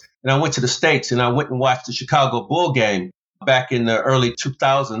Sports. And I went to the States and I went and watched the Chicago Bull game back in the early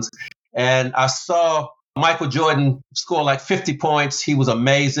 2000s. And I saw Michael Jordan score like 50 points. He was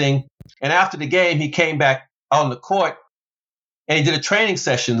amazing. And after the game, he came back on the court and he did a training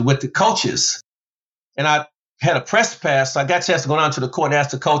session with the coaches. And I had a press pass. So I got a chance to go down to the court and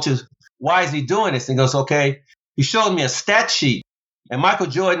ask the coaches, why is he doing this? And he goes, okay. He showed me a stat sheet. And Michael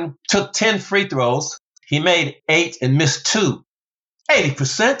Jordan took 10 free throws. He made 8 and missed 2.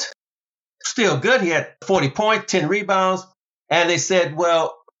 80%. Still good. He had 40 points, 10 rebounds. And they said,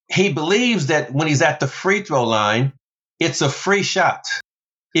 well, he believes that when he's at the free throw line, it's a free shot.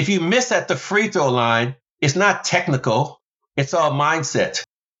 If you miss at the free throw line, it's not technical. It's all mindset,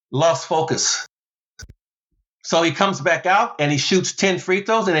 lost focus. So he comes back out and he shoots 10 free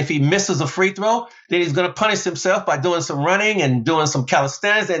throws. And if he misses a free throw, then he's going to punish himself by doing some running and doing some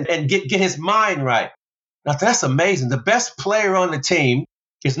calisthenics and get his mind right. Now, that's amazing. The best player on the team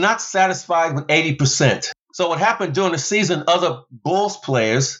is not satisfied with 80%. So what happened during the season, other Bulls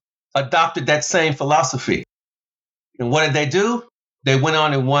players adopted that same philosophy. And what did they do? They went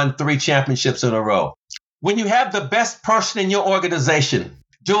on and won 3 championships in a row. When you have the best person in your organization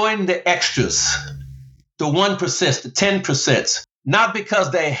doing the extras, the 1%, the 10%, not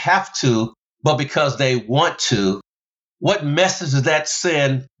because they have to, but because they want to, what message does that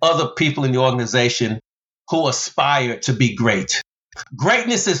send other people in the organization who aspire to be great?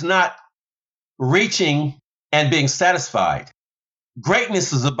 Greatness is not reaching and being satisfied.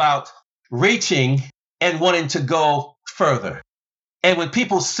 Greatness is about reaching and wanting to go further. And when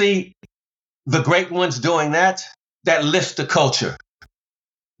people see the great ones doing that, that lifts the culture.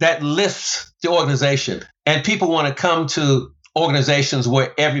 That lifts the organization. And people want to come to organizations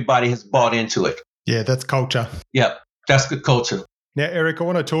where everybody has bought into it. Yeah, that's culture. Yeah, that's good culture. Now, Eric, I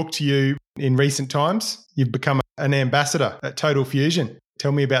want to talk to you. In recent times, you've become an ambassador at Total Fusion.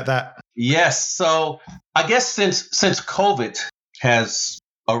 Tell me about that. Yes. So I guess since COVID has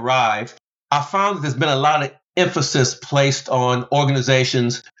arrived, I found that there's been a lot of emphasis placed on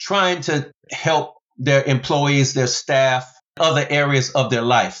organizations trying to help their employees, their staff, other areas of their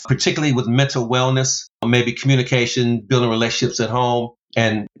life, particularly with mental wellness, maybe communication, building relationships at home,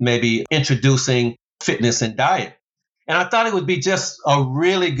 and maybe introducing fitness and diet. And I thought it would be just a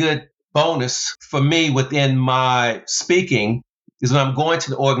really good bonus for me within my speaking is when I'm going to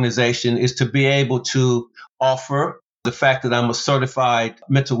the organization is to be able to offer the fact that I'm a certified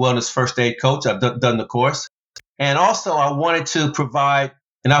mental wellness first aid coach. I've done the course. And also I wanted to provide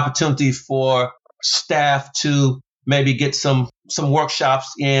an opportunity for staff to maybe get some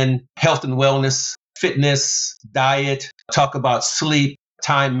workshops in health and wellness, fitness, diet, talk about sleep,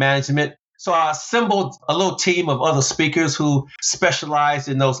 time management. So I assembled a little team of other speakers who specialized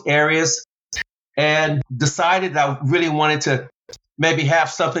in those areas and decided that I really wanted to maybe have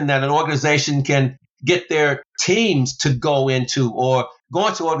something that an organization can get their teams to go into or go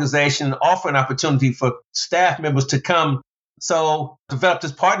into an organization and offer an opportunity for staff members to come. So develop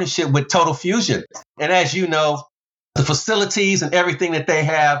this partnership with Total Fusion. And as you know, the facilities and everything that they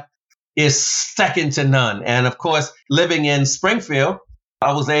have is second to none. And of course, living in Springfield,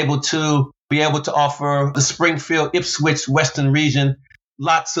 I was able to offer the Springfield, Ipswich, Western region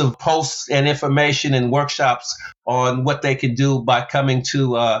lots of posts and information and workshops on what they can do by coming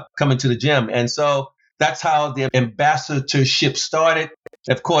to the gym. And so that's how the ambassadorship started.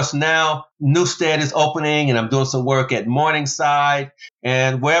 Of course, now Newstead is opening, and I'm doing some work at Morningside.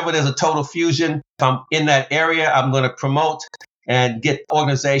 And wherever there's a Total Fusion, if I'm in that area, I'm going to promote and get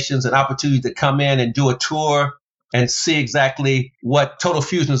organizations an opportunity to come in and do a tour and see exactly what Total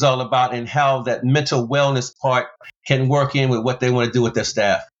Fusion is all about and how that mental wellness part can work in with what they want to do with their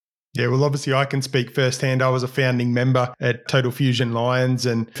staff. Yeah, well, obviously I can speak firsthand. I was a founding member at Total Fusion Lions.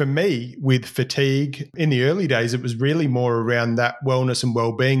 And for me, with fatigue, in the early days, it was really more around that wellness and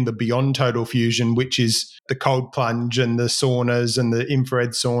well-being, the beyond Total Fusion, which is the cold plunge and the saunas and the infrared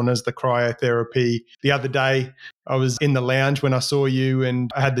saunas, the cryotherapy. The other day, I was in the lounge when I saw you and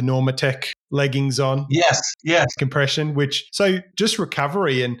I had the Normatec leggings on. Yes. Compression, so just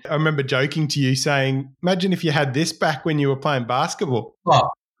recovery. And I remember joking to you saying, imagine if you had this back when you were playing basketball. Oh.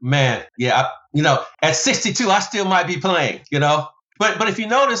 Man, yeah, at 62, I still might be playing, But if you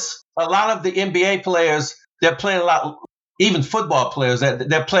notice, a lot of the NBA players, they're playing a lot, even football players,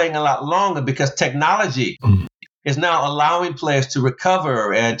 they're playing a lot longer because technology is now allowing players to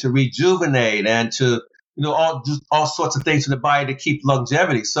recover and to rejuvenate and to, all sorts of things to the body to keep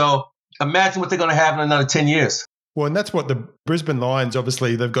longevity. So imagine what they're going to have in another 10 years. Well, and that's what the Brisbane Lions,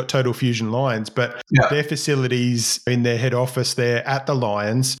 obviously, they've got Total Fusion Lions, but their facilities in their head office there at the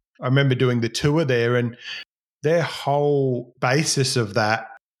Lions, I remember doing the tour there, and their whole basis of that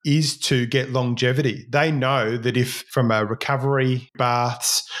is to get longevity. They know that if from a recovery,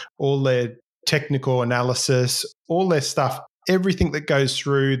 baths, all their technical analysis, all their stuff, everything that goes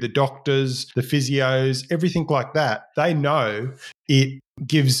through the doctors, the physios, everything like that, they know it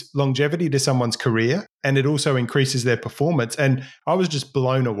gives longevity to someone's career and it also increases their performance. And I was just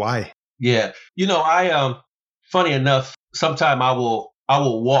blown away. Yeah. I funny enough, sometime I will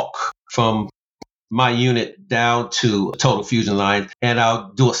walk from my unit down to Total Fusion Line and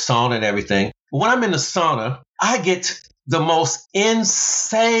I'll do a sauna and everything. When I'm in the sauna, I get the most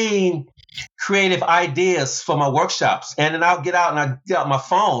insane creative ideas for my workshops. And then I'll get out and I get out my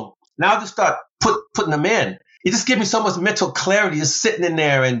phone and I'll just start putting them in. It just gives me so much mental clarity just sitting in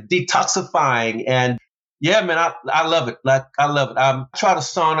there and detoxifying. And yeah, man, I love it. I love it. I try to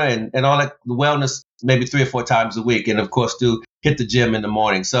sauna and all that wellness maybe 3 or 4 times a week. And of course, hit the gym in the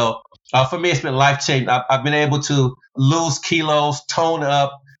morning. So for me, it's been life-changing. I've been able to lose kilos, tone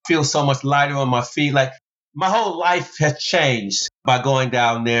up, feel so much lighter on my feet. Like my whole life has changed by going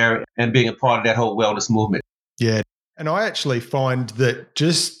down there and being a part of that whole wellness movement. Yeah. And I actually find that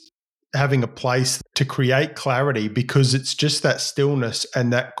just having a place to create clarity, because it's just that stillness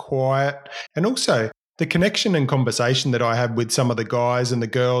and that quiet, and also the connection and conversation that I have with some of the guys and the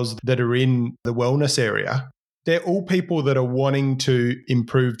girls that are in the wellness area, they're all people that are wanting to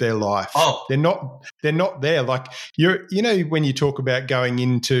improve their life. Oh. They're not there. Like when you talk about going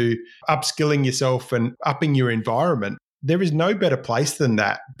into upskilling yourself and upping your environment, there is no better place than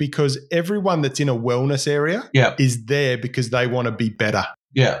that, because everyone that's in a wellness area is there because they want to be better.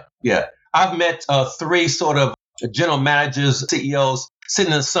 Yeah. I've met 3 sort of general managers, CEOs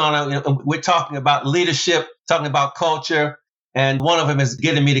sitting in the sauna. We're talking about leadership, talking about culture, and one of them is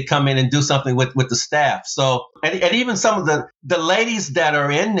getting me to come in and do something with the staff. So, and even some of the ladies that are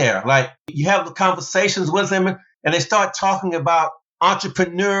in there, like you have the conversations with them and they start talking about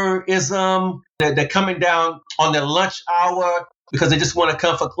entrepreneurism. They're coming down on their lunch hour because they just want to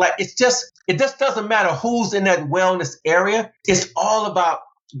come for class. It just doesn't matter who's in that wellness area. It's all about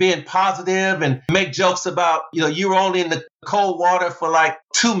being positive and make jokes about, you're only in the cold water for like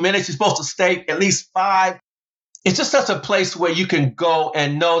 2 minutes. You're supposed to stay at least 5. It's just such a place where you can go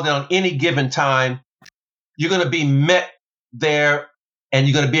and know that on any given time, you're going to be met there and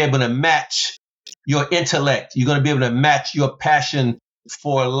you're going to be able to match your intellect. You're going to be able to match your passion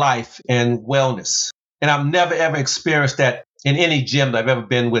for life and wellness. And I've never, ever experienced that in any gym that I've ever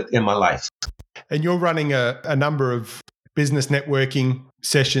been with in my life. And you're running a number of business networking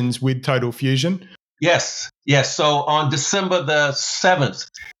sessions with Total Fusion? Yes. So on December the 7th,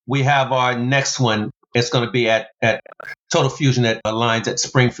 we have our next one. It's going to be at Total Fusion at Lions at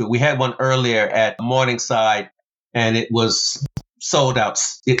Springfield. We had one earlier at Morningside, and it was sold out.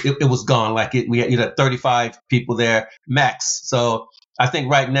 It was gone. We had 35 people there max. So I think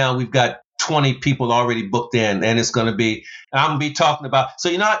right now we've got 20 people already booked in, and it's going to be. And I'm going to be talking about. So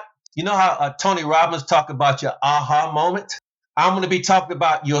you know how Tony Robbins talked about your aha moment. I'm going to be talking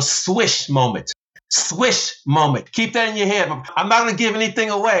about your swish moment. Swish moment. Keep that in your head. I'm not going to give anything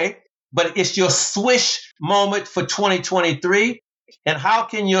away. But it's your swish moment for 2023. And how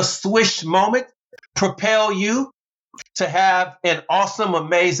can your swish moment propel you to have an awesome,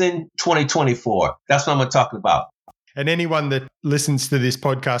 amazing 2024. That's what I'm going to talk about. And anyone that listens to this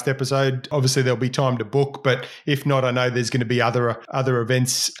podcast episode, obviously there'll be time to book, but if not, I know there's going to be other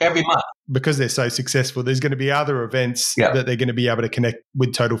events every month. Because they're so successful, there's going to be other events that they're going to be able to connect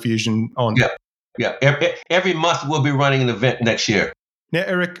with Total Fusion on. Yeah. Every month we'll be running an event next year. Now,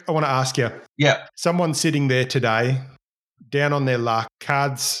 Eric, I want to ask you. Yeah. Someone sitting there today, down on their luck,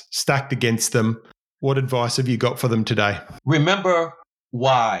 cards stacked against them. What advice have you got for them today? Remember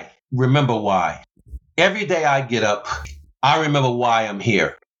why. Every day I get up, I remember why I'm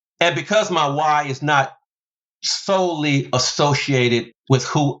here. And because my why is not solely associated with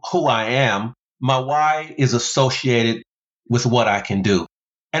who I am, my why is associated with what I can do.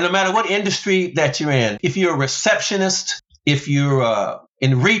 And no matter what industry that you're in, if you're a receptionist, if you're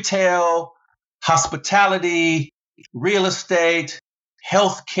in retail, hospitality, real estate,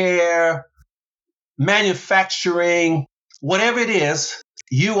 healthcare, manufacturing, whatever it is,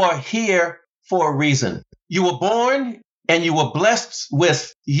 you are here for a reason. You were born and you were blessed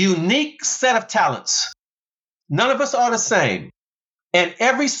with unique set of talents. None of us are the same. And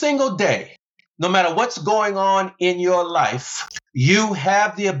every single day, no matter what's going on in your life, you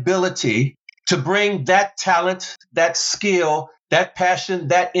have the ability to bring that talent, that skill, that passion,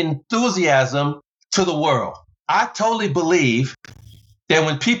 that enthusiasm to the world. I totally believe that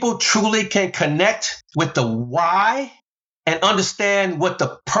when people truly can connect with the why and understand what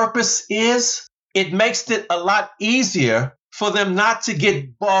the purpose is, it makes it a lot easier for them not to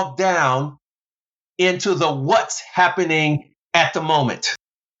get bogged down into the what's happening at the moment.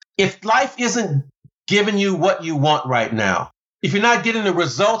 If life isn't giving you what you want right now, if you're not getting the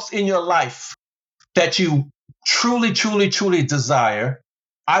results in your life that you truly, truly, truly desire,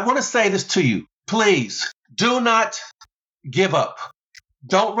 I want to say this to you. Please do not give up.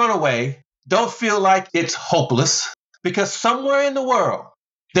 Don't run away. Don't feel like it's hopeless, because somewhere in the world,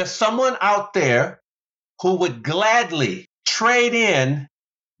 there's someone out there who would gladly trade in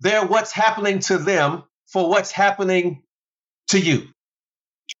their what's happening to them for what's happening to you.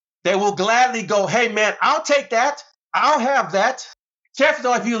 They will gladly go, hey, man, I'll take that. I'll have that. Chances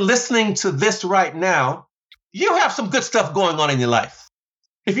are, if you're listening to this right now, you have some good stuff going on in your life.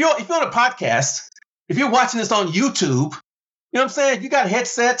 If you're on a podcast, if you're watching this on YouTube, you know what I'm saying? You got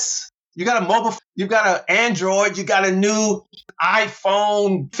headsets, you got a mobile, you got an Android, you got a new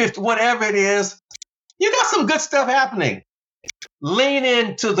iPhone 50, whatever it is. You got some good stuff happening. Lean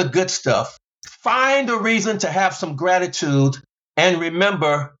into the good stuff. Find a reason to have some gratitude, and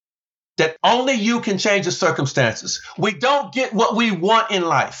remember that only you can change the circumstances. We don't get what we want in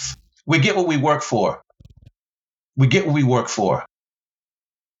life. We get what we work for.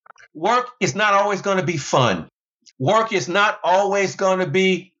 Work is not always going to be fun. Work is not always going to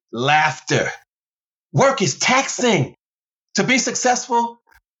be laughter. Work is taxing. To be successful,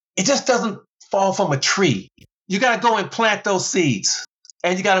 it just doesn't fall from a tree. You got to go and plant those seeds,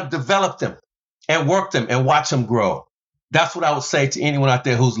 and you got to develop them and work them and watch them grow. That's what I would say to anyone out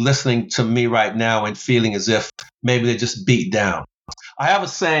there who's listening to me right now and feeling as if maybe they're just beat down. I have a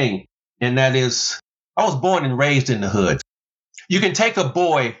saying, and that is, I was born and raised in the hood. You can take a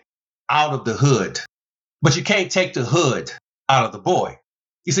boy out of the hood, but you can't take the hood out of the boy.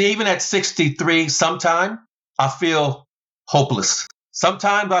 You see, even at 63, sometimes I feel hopeless.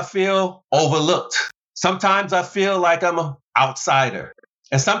 Sometimes I feel overlooked. Sometimes I feel like I'm an outsider.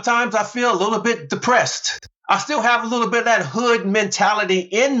 And sometimes I feel a little bit depressed. I still have a little bit of that hood mentality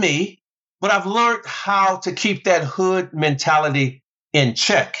in me, but I've learned how to keep that hood mentality in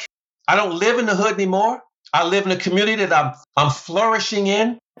check. I don't live in the hood anymore. I live in a community that I'm flourishing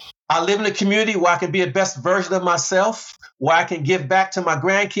in. I live in a community where I can be a best version of myself, where I can give back to my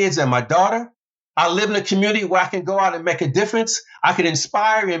grandkids and my daughter. I live in a community where I can go out and make a difference. I can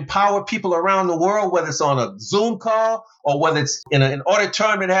inspire, empower people around the world, whether it's on a Zoom call or whether it's in an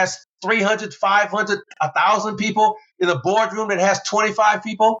auditorium that has 300, 500, 1,000 people, in a boardroom that has 25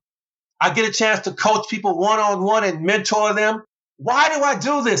 people. I get a chance to coach people one-on-one and mentor them. Why do I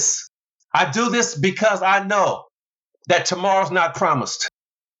do this? I do this because I know that tomorrow's not promised.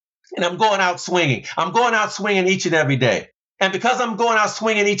 And I'm going out swinging. I'm going out swinging each and every day. And because I'm going out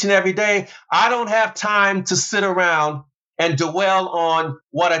swinging each and every day, I don't have time to sit around and dwell on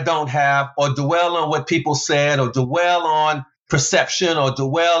what I don't have, or dwell on what people said, or dwell on perception, or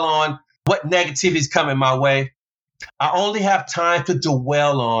dwell on what negativity is coming my way. I only have time to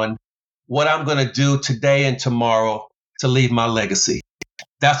dwell on what I'm going to do today and tomorrow to leave my legacy.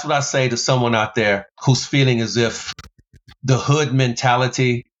 That's what I say to someone out there who's feeling as if the hood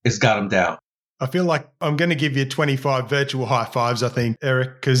mentality has got them down. I feel like I'm going to give you 25 virtual high fives, I think,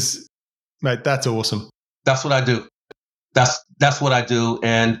 Eric, because, mate, that's awesome. That's what I do. That's what I do.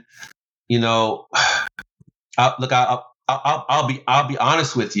 And, you know, I'll be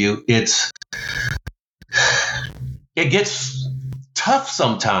honest with you. It gets tough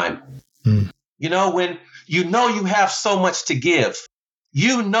sometimes. You know, when you have so much to give,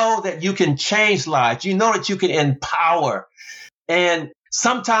 you know that you can change lives. You know that you can empower. And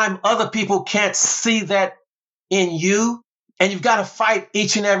sometimes other people can't see that in you. And you've got to fight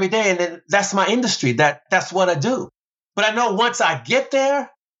each and every day. And then that's my industry. That's what I do. But I know once I get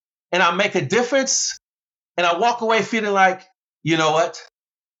there and I make a difference and I walk away feeling like, you know what?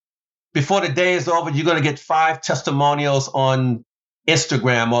 Before the day is over, you're going to get 5 testimonials on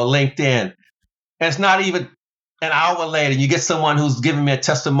Instagram or LinkedIn. And it's not even an hour later, you get someone who's giving me a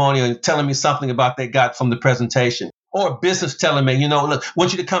testimonial and telling me something about they got from the presentation. Or a business telling me, look, I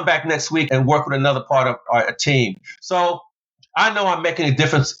want you to come back next week and work with another part of our team. So I know I'm making a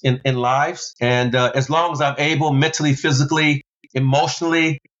difference in lives. And as long as I'm able, mentally, physically,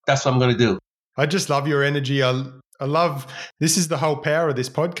 emotionally, that's what I'm going to do. I just love your energy. I love, this is the whole power of this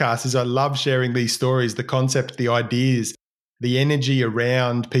podcast, is I love sharing these stories, the concept, the ideas, the energy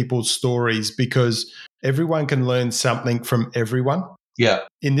around people's stories, because everyone can learn something from everyone. Yeah.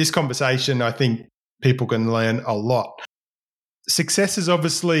 In this conversation, I think people can learn a lot. Success has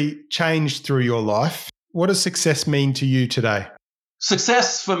obviously changed through your life. What does success mean to you today?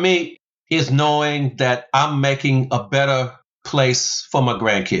 Success for me is knowing that I'm making a better place for my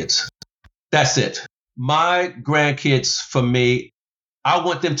grandkids. That's it. My grandkids, for me, I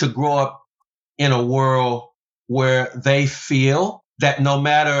want them to grow up in a world where they feel that no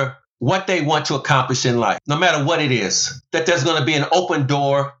matter what they want to accomplish in life, no matter what it is, that there's going to be an open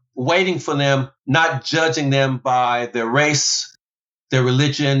door waiting for them, not judging them by their race, their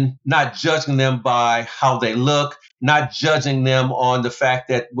religion, not judging them by how they look, not judging them on the fact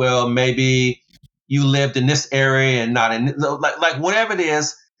that, well, maybe you lived in this area and not in, like whatever it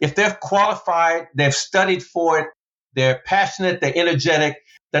is. If they're qualified, they've studied for it, they're passionate, they're energetic,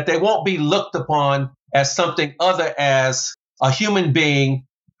 that they won't be looked upon as something other as a human being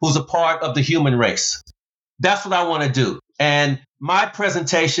who's a part of the human race. That's what I want to do. And my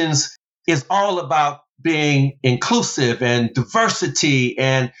presentations is all about being inclusive and diversity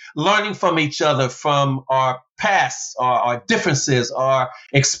and learning from each other, from our past, our differences, our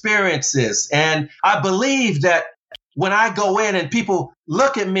experiences. And I believe that when I go in and people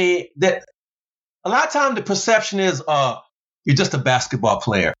look at me, that a lot of times the perception is, you're just a basketball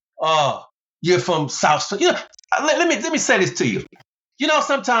player. You're from South. Let me say this to you.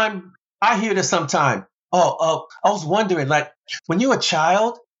 Sometimes I hear this sometimes. I was wondering, like, when you were a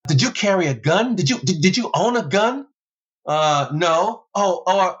child, did you carry a gun? Did you own a gun? No.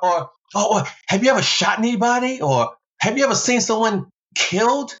 Or have you ever shot anybody? Or have you ever seen someone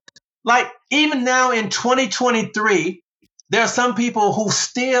killed? Like, even now in 2023, there are some people who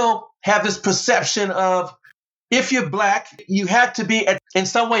still have this perception of, if you're Black, you have to be in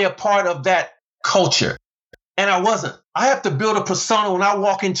some way a part of that culture. And I wasn't. I have to build a persona when I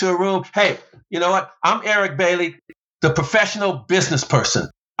walk into a room. Hey, you know what? I'm Eric Bailey, the professional business person.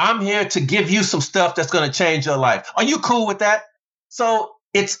 I'm here to give you some stuff that's going to change your life. Are you cool with that? So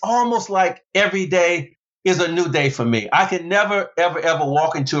it's almost like every day is a new day for me. I can never, ever, ever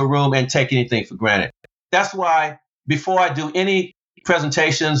walk into a room and take anything for granted. That's why before I do any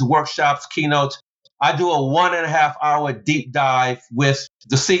presentations, workshops, keynotes, I do a 1.5 hour deep dive with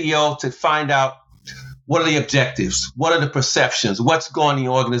the CEO to find out, what are the objectives? What are the perceptions? What's going on in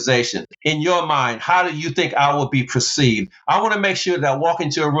the organization? In your mind, how do you think I will be perceived? I want to make sure that I walk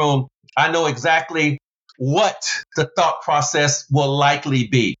into a room, I know exactly what the thought process will likely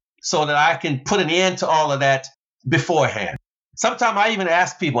be so that I can put an end to all of that beforehand. Sometimes I even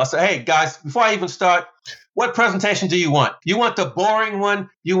ask people, I say, hey, guys, before I even start, what presentation do you want? You want the boring one?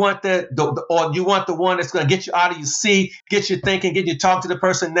 You want or you want the one that's going to get you out of your seat, get you thinking, get you talk to the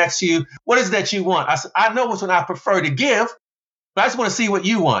person next to you? What is it that you want? I said, I know which one I prefer to give, but I just want to see what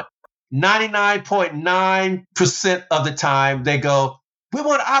you want. 99.9% of the time, they go, we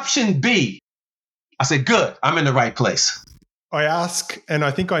want option B. I said, good, I'm in the right place. I ask, and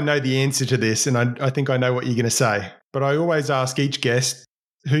I think I know the answer to this, and I think I know what you're going to say, but I always ask each guest,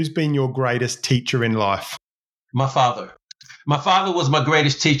 who's been your greatest teacher in life? My father. My father was my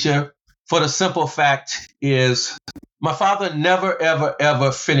greatest teacher for the simple fact is my father never, ever,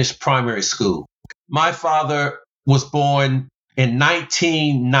 ever finished primary school. My father was born in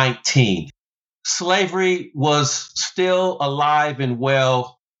 1919. Slavery was still alive and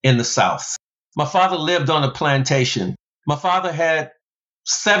well in the South. My father lived on a plantation. My father had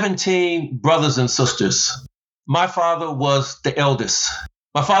 17 brothers and sisters. My father was the eldest.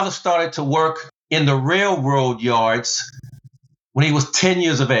 My father started to work in the railroad yards when he was 10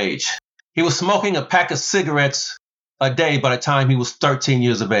 years of age. He was smoking a pack of cigarettes a day by the time he was 13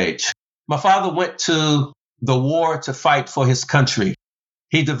 years of age. My father went to the war to fight for his country.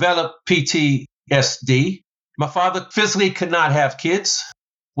 He developed PTSD. My father physically could not have kids.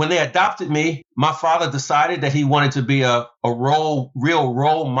 When they adopted me, my father decided that he wanted to be a real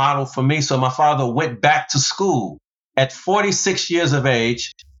role model for me. So my father went back to school at 46 years of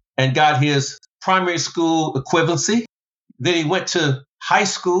age and got his primary school equivalency. Then he went to high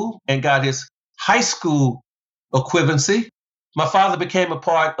school and got his high school equivalency. My father became a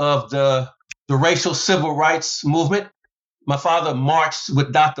part of the racial civil rights movement. My father marched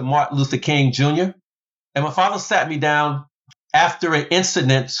with Dr. Martin Luther King Jr. And my father sat me down after an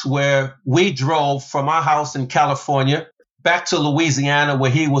incident where we drove from our house in California back to Louisiana,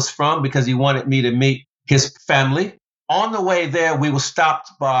 where he was from, because he wanted me to meet his family. On the way there, we were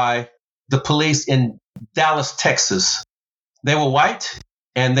stopped by the police in Dallas, Texas. They were white,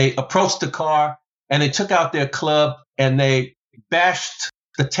 and they approached the car, and they took out their club, and they bashed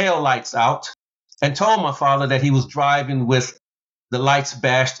the taillights out and told my father that he was driving with the lights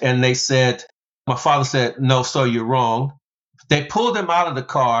bashed. And my father said, "No, sir, you're wrong." They pulled him out of the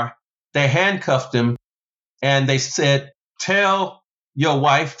car, they handcuffed him, and they said, "Tell your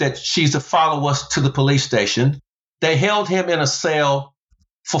wife that she's to follow us to the police station." They held him in a cell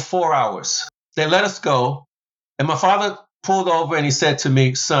for 4 hours. They let us go, and my father pulled over and he said to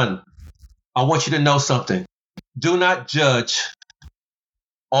me, "Son, I want you to know something. Do not judge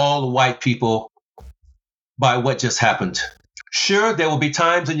all the white people by what just happened. Sure, there will be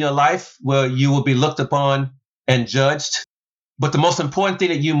times in your life where you will be looked upon and judged, but the most important thing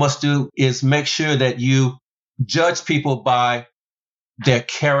that you must do is make sure that you judge people by their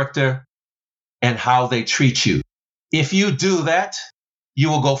character and how they treat you. If you do that, you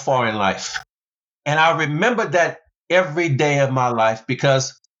will go far in life." And I remember that every day of my life,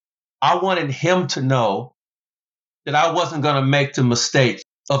 because I wanted him to know that I wasn't going to make the mistake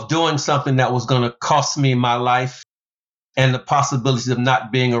of doing something that was going to cost me my life and the possibility of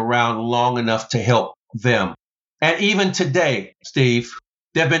not being around long enough to help them. And even today, Steve,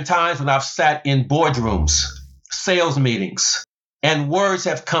 there have been times when I've sat in boardrooms, sales meetings, and words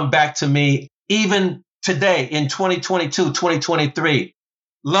have come back to me even today in 2022, 2023.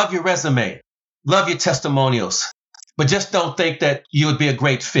 Love your resume, love your testimonials, but just don't think that you would be a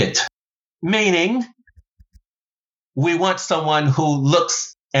great fit. Meaning, we want someone who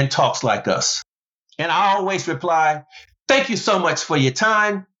looks and talks like us. And I always reply, "Thank you so much for your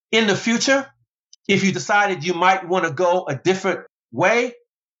time. In the future, if you decided you might want to go a different way,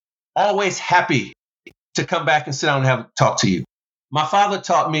 always happy to come back and sit down and have a talk to you." My father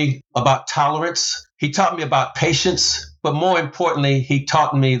taught me about tolerance. He taught me about patience. But more importantly, he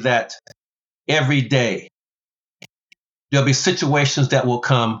taught me that every day there'll be situations that will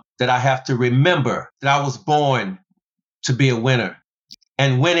come that I have to remember that I was born to be a winner.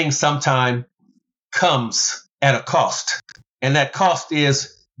 And winning sometime comes at a cost. And that cost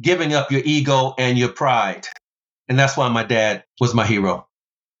is giving up your ego and your pride. And that's why my dad was my hero.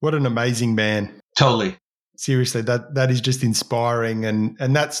 What an amazing man. Totally. Seriously, that is just inspiring.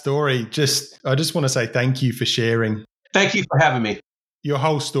 And that story, I just want to say thank you for sharing. Thank you for having me. Your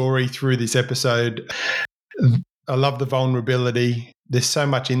whole story through this episode. I love the vulnerability. There's so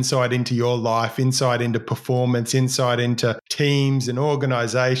much insight into your life, insight into performance, insight into teams and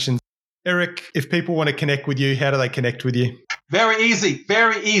organizations. Eric, if people want to connect with you, how do they connect with you? Very easy.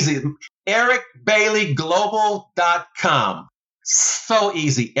 Very easy. EricBaileyGlobal.com. So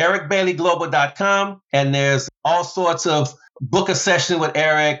easy. EricBaileyGlobal.com. And there's all sorts of book a session with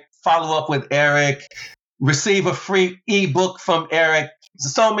Eric, follow up with Eric, receive a free ebook from Eric.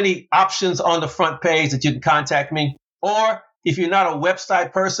 There's so many options on the front page that you can contact me. Or if you're not a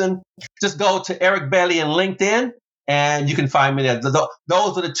website person, just go to Eric Bailey in LinkedIn and you can find me there.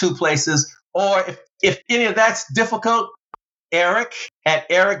 Those are the two places. Or if any of that's difficult, Eric at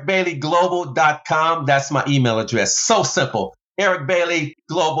EricBaileyGlobal.com. That's my email address. So simple. Eric Bailey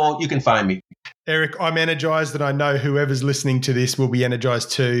Global. You can find me. Eric, I'm energized, and I know whoever's listening to this will be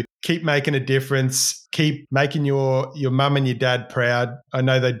energized too. Keep making a difference. Keep making your mum and your dad proud. I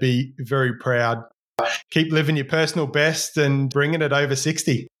know they'd be very proud. Keep living your personal best and bringing it over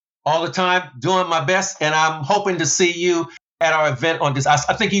 60. All the time, doing my best, and I'm hoping to see you at our event on this. I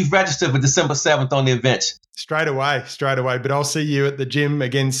think you've registered for December 7th on the event. Straight away. But I'll see you at the gym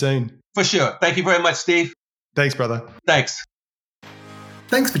again soon. For sure. Thank you very much, Steve. Thanks, brother. Thanks.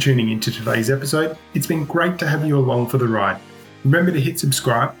 Thanks for tuning into today's episode. It's been great to have you along for the ride. Remember to hit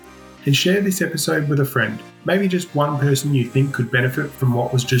subscribe and share this episode with a friend, maybe just one person you think could benefit from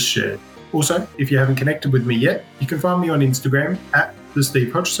what was just shared. Also, if you haven't connected with me yet, you can find me on Instagram at the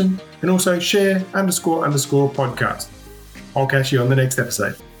Steve Hodgson and also share __podcast. I'll catch you on the next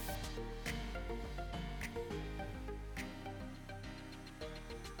episode.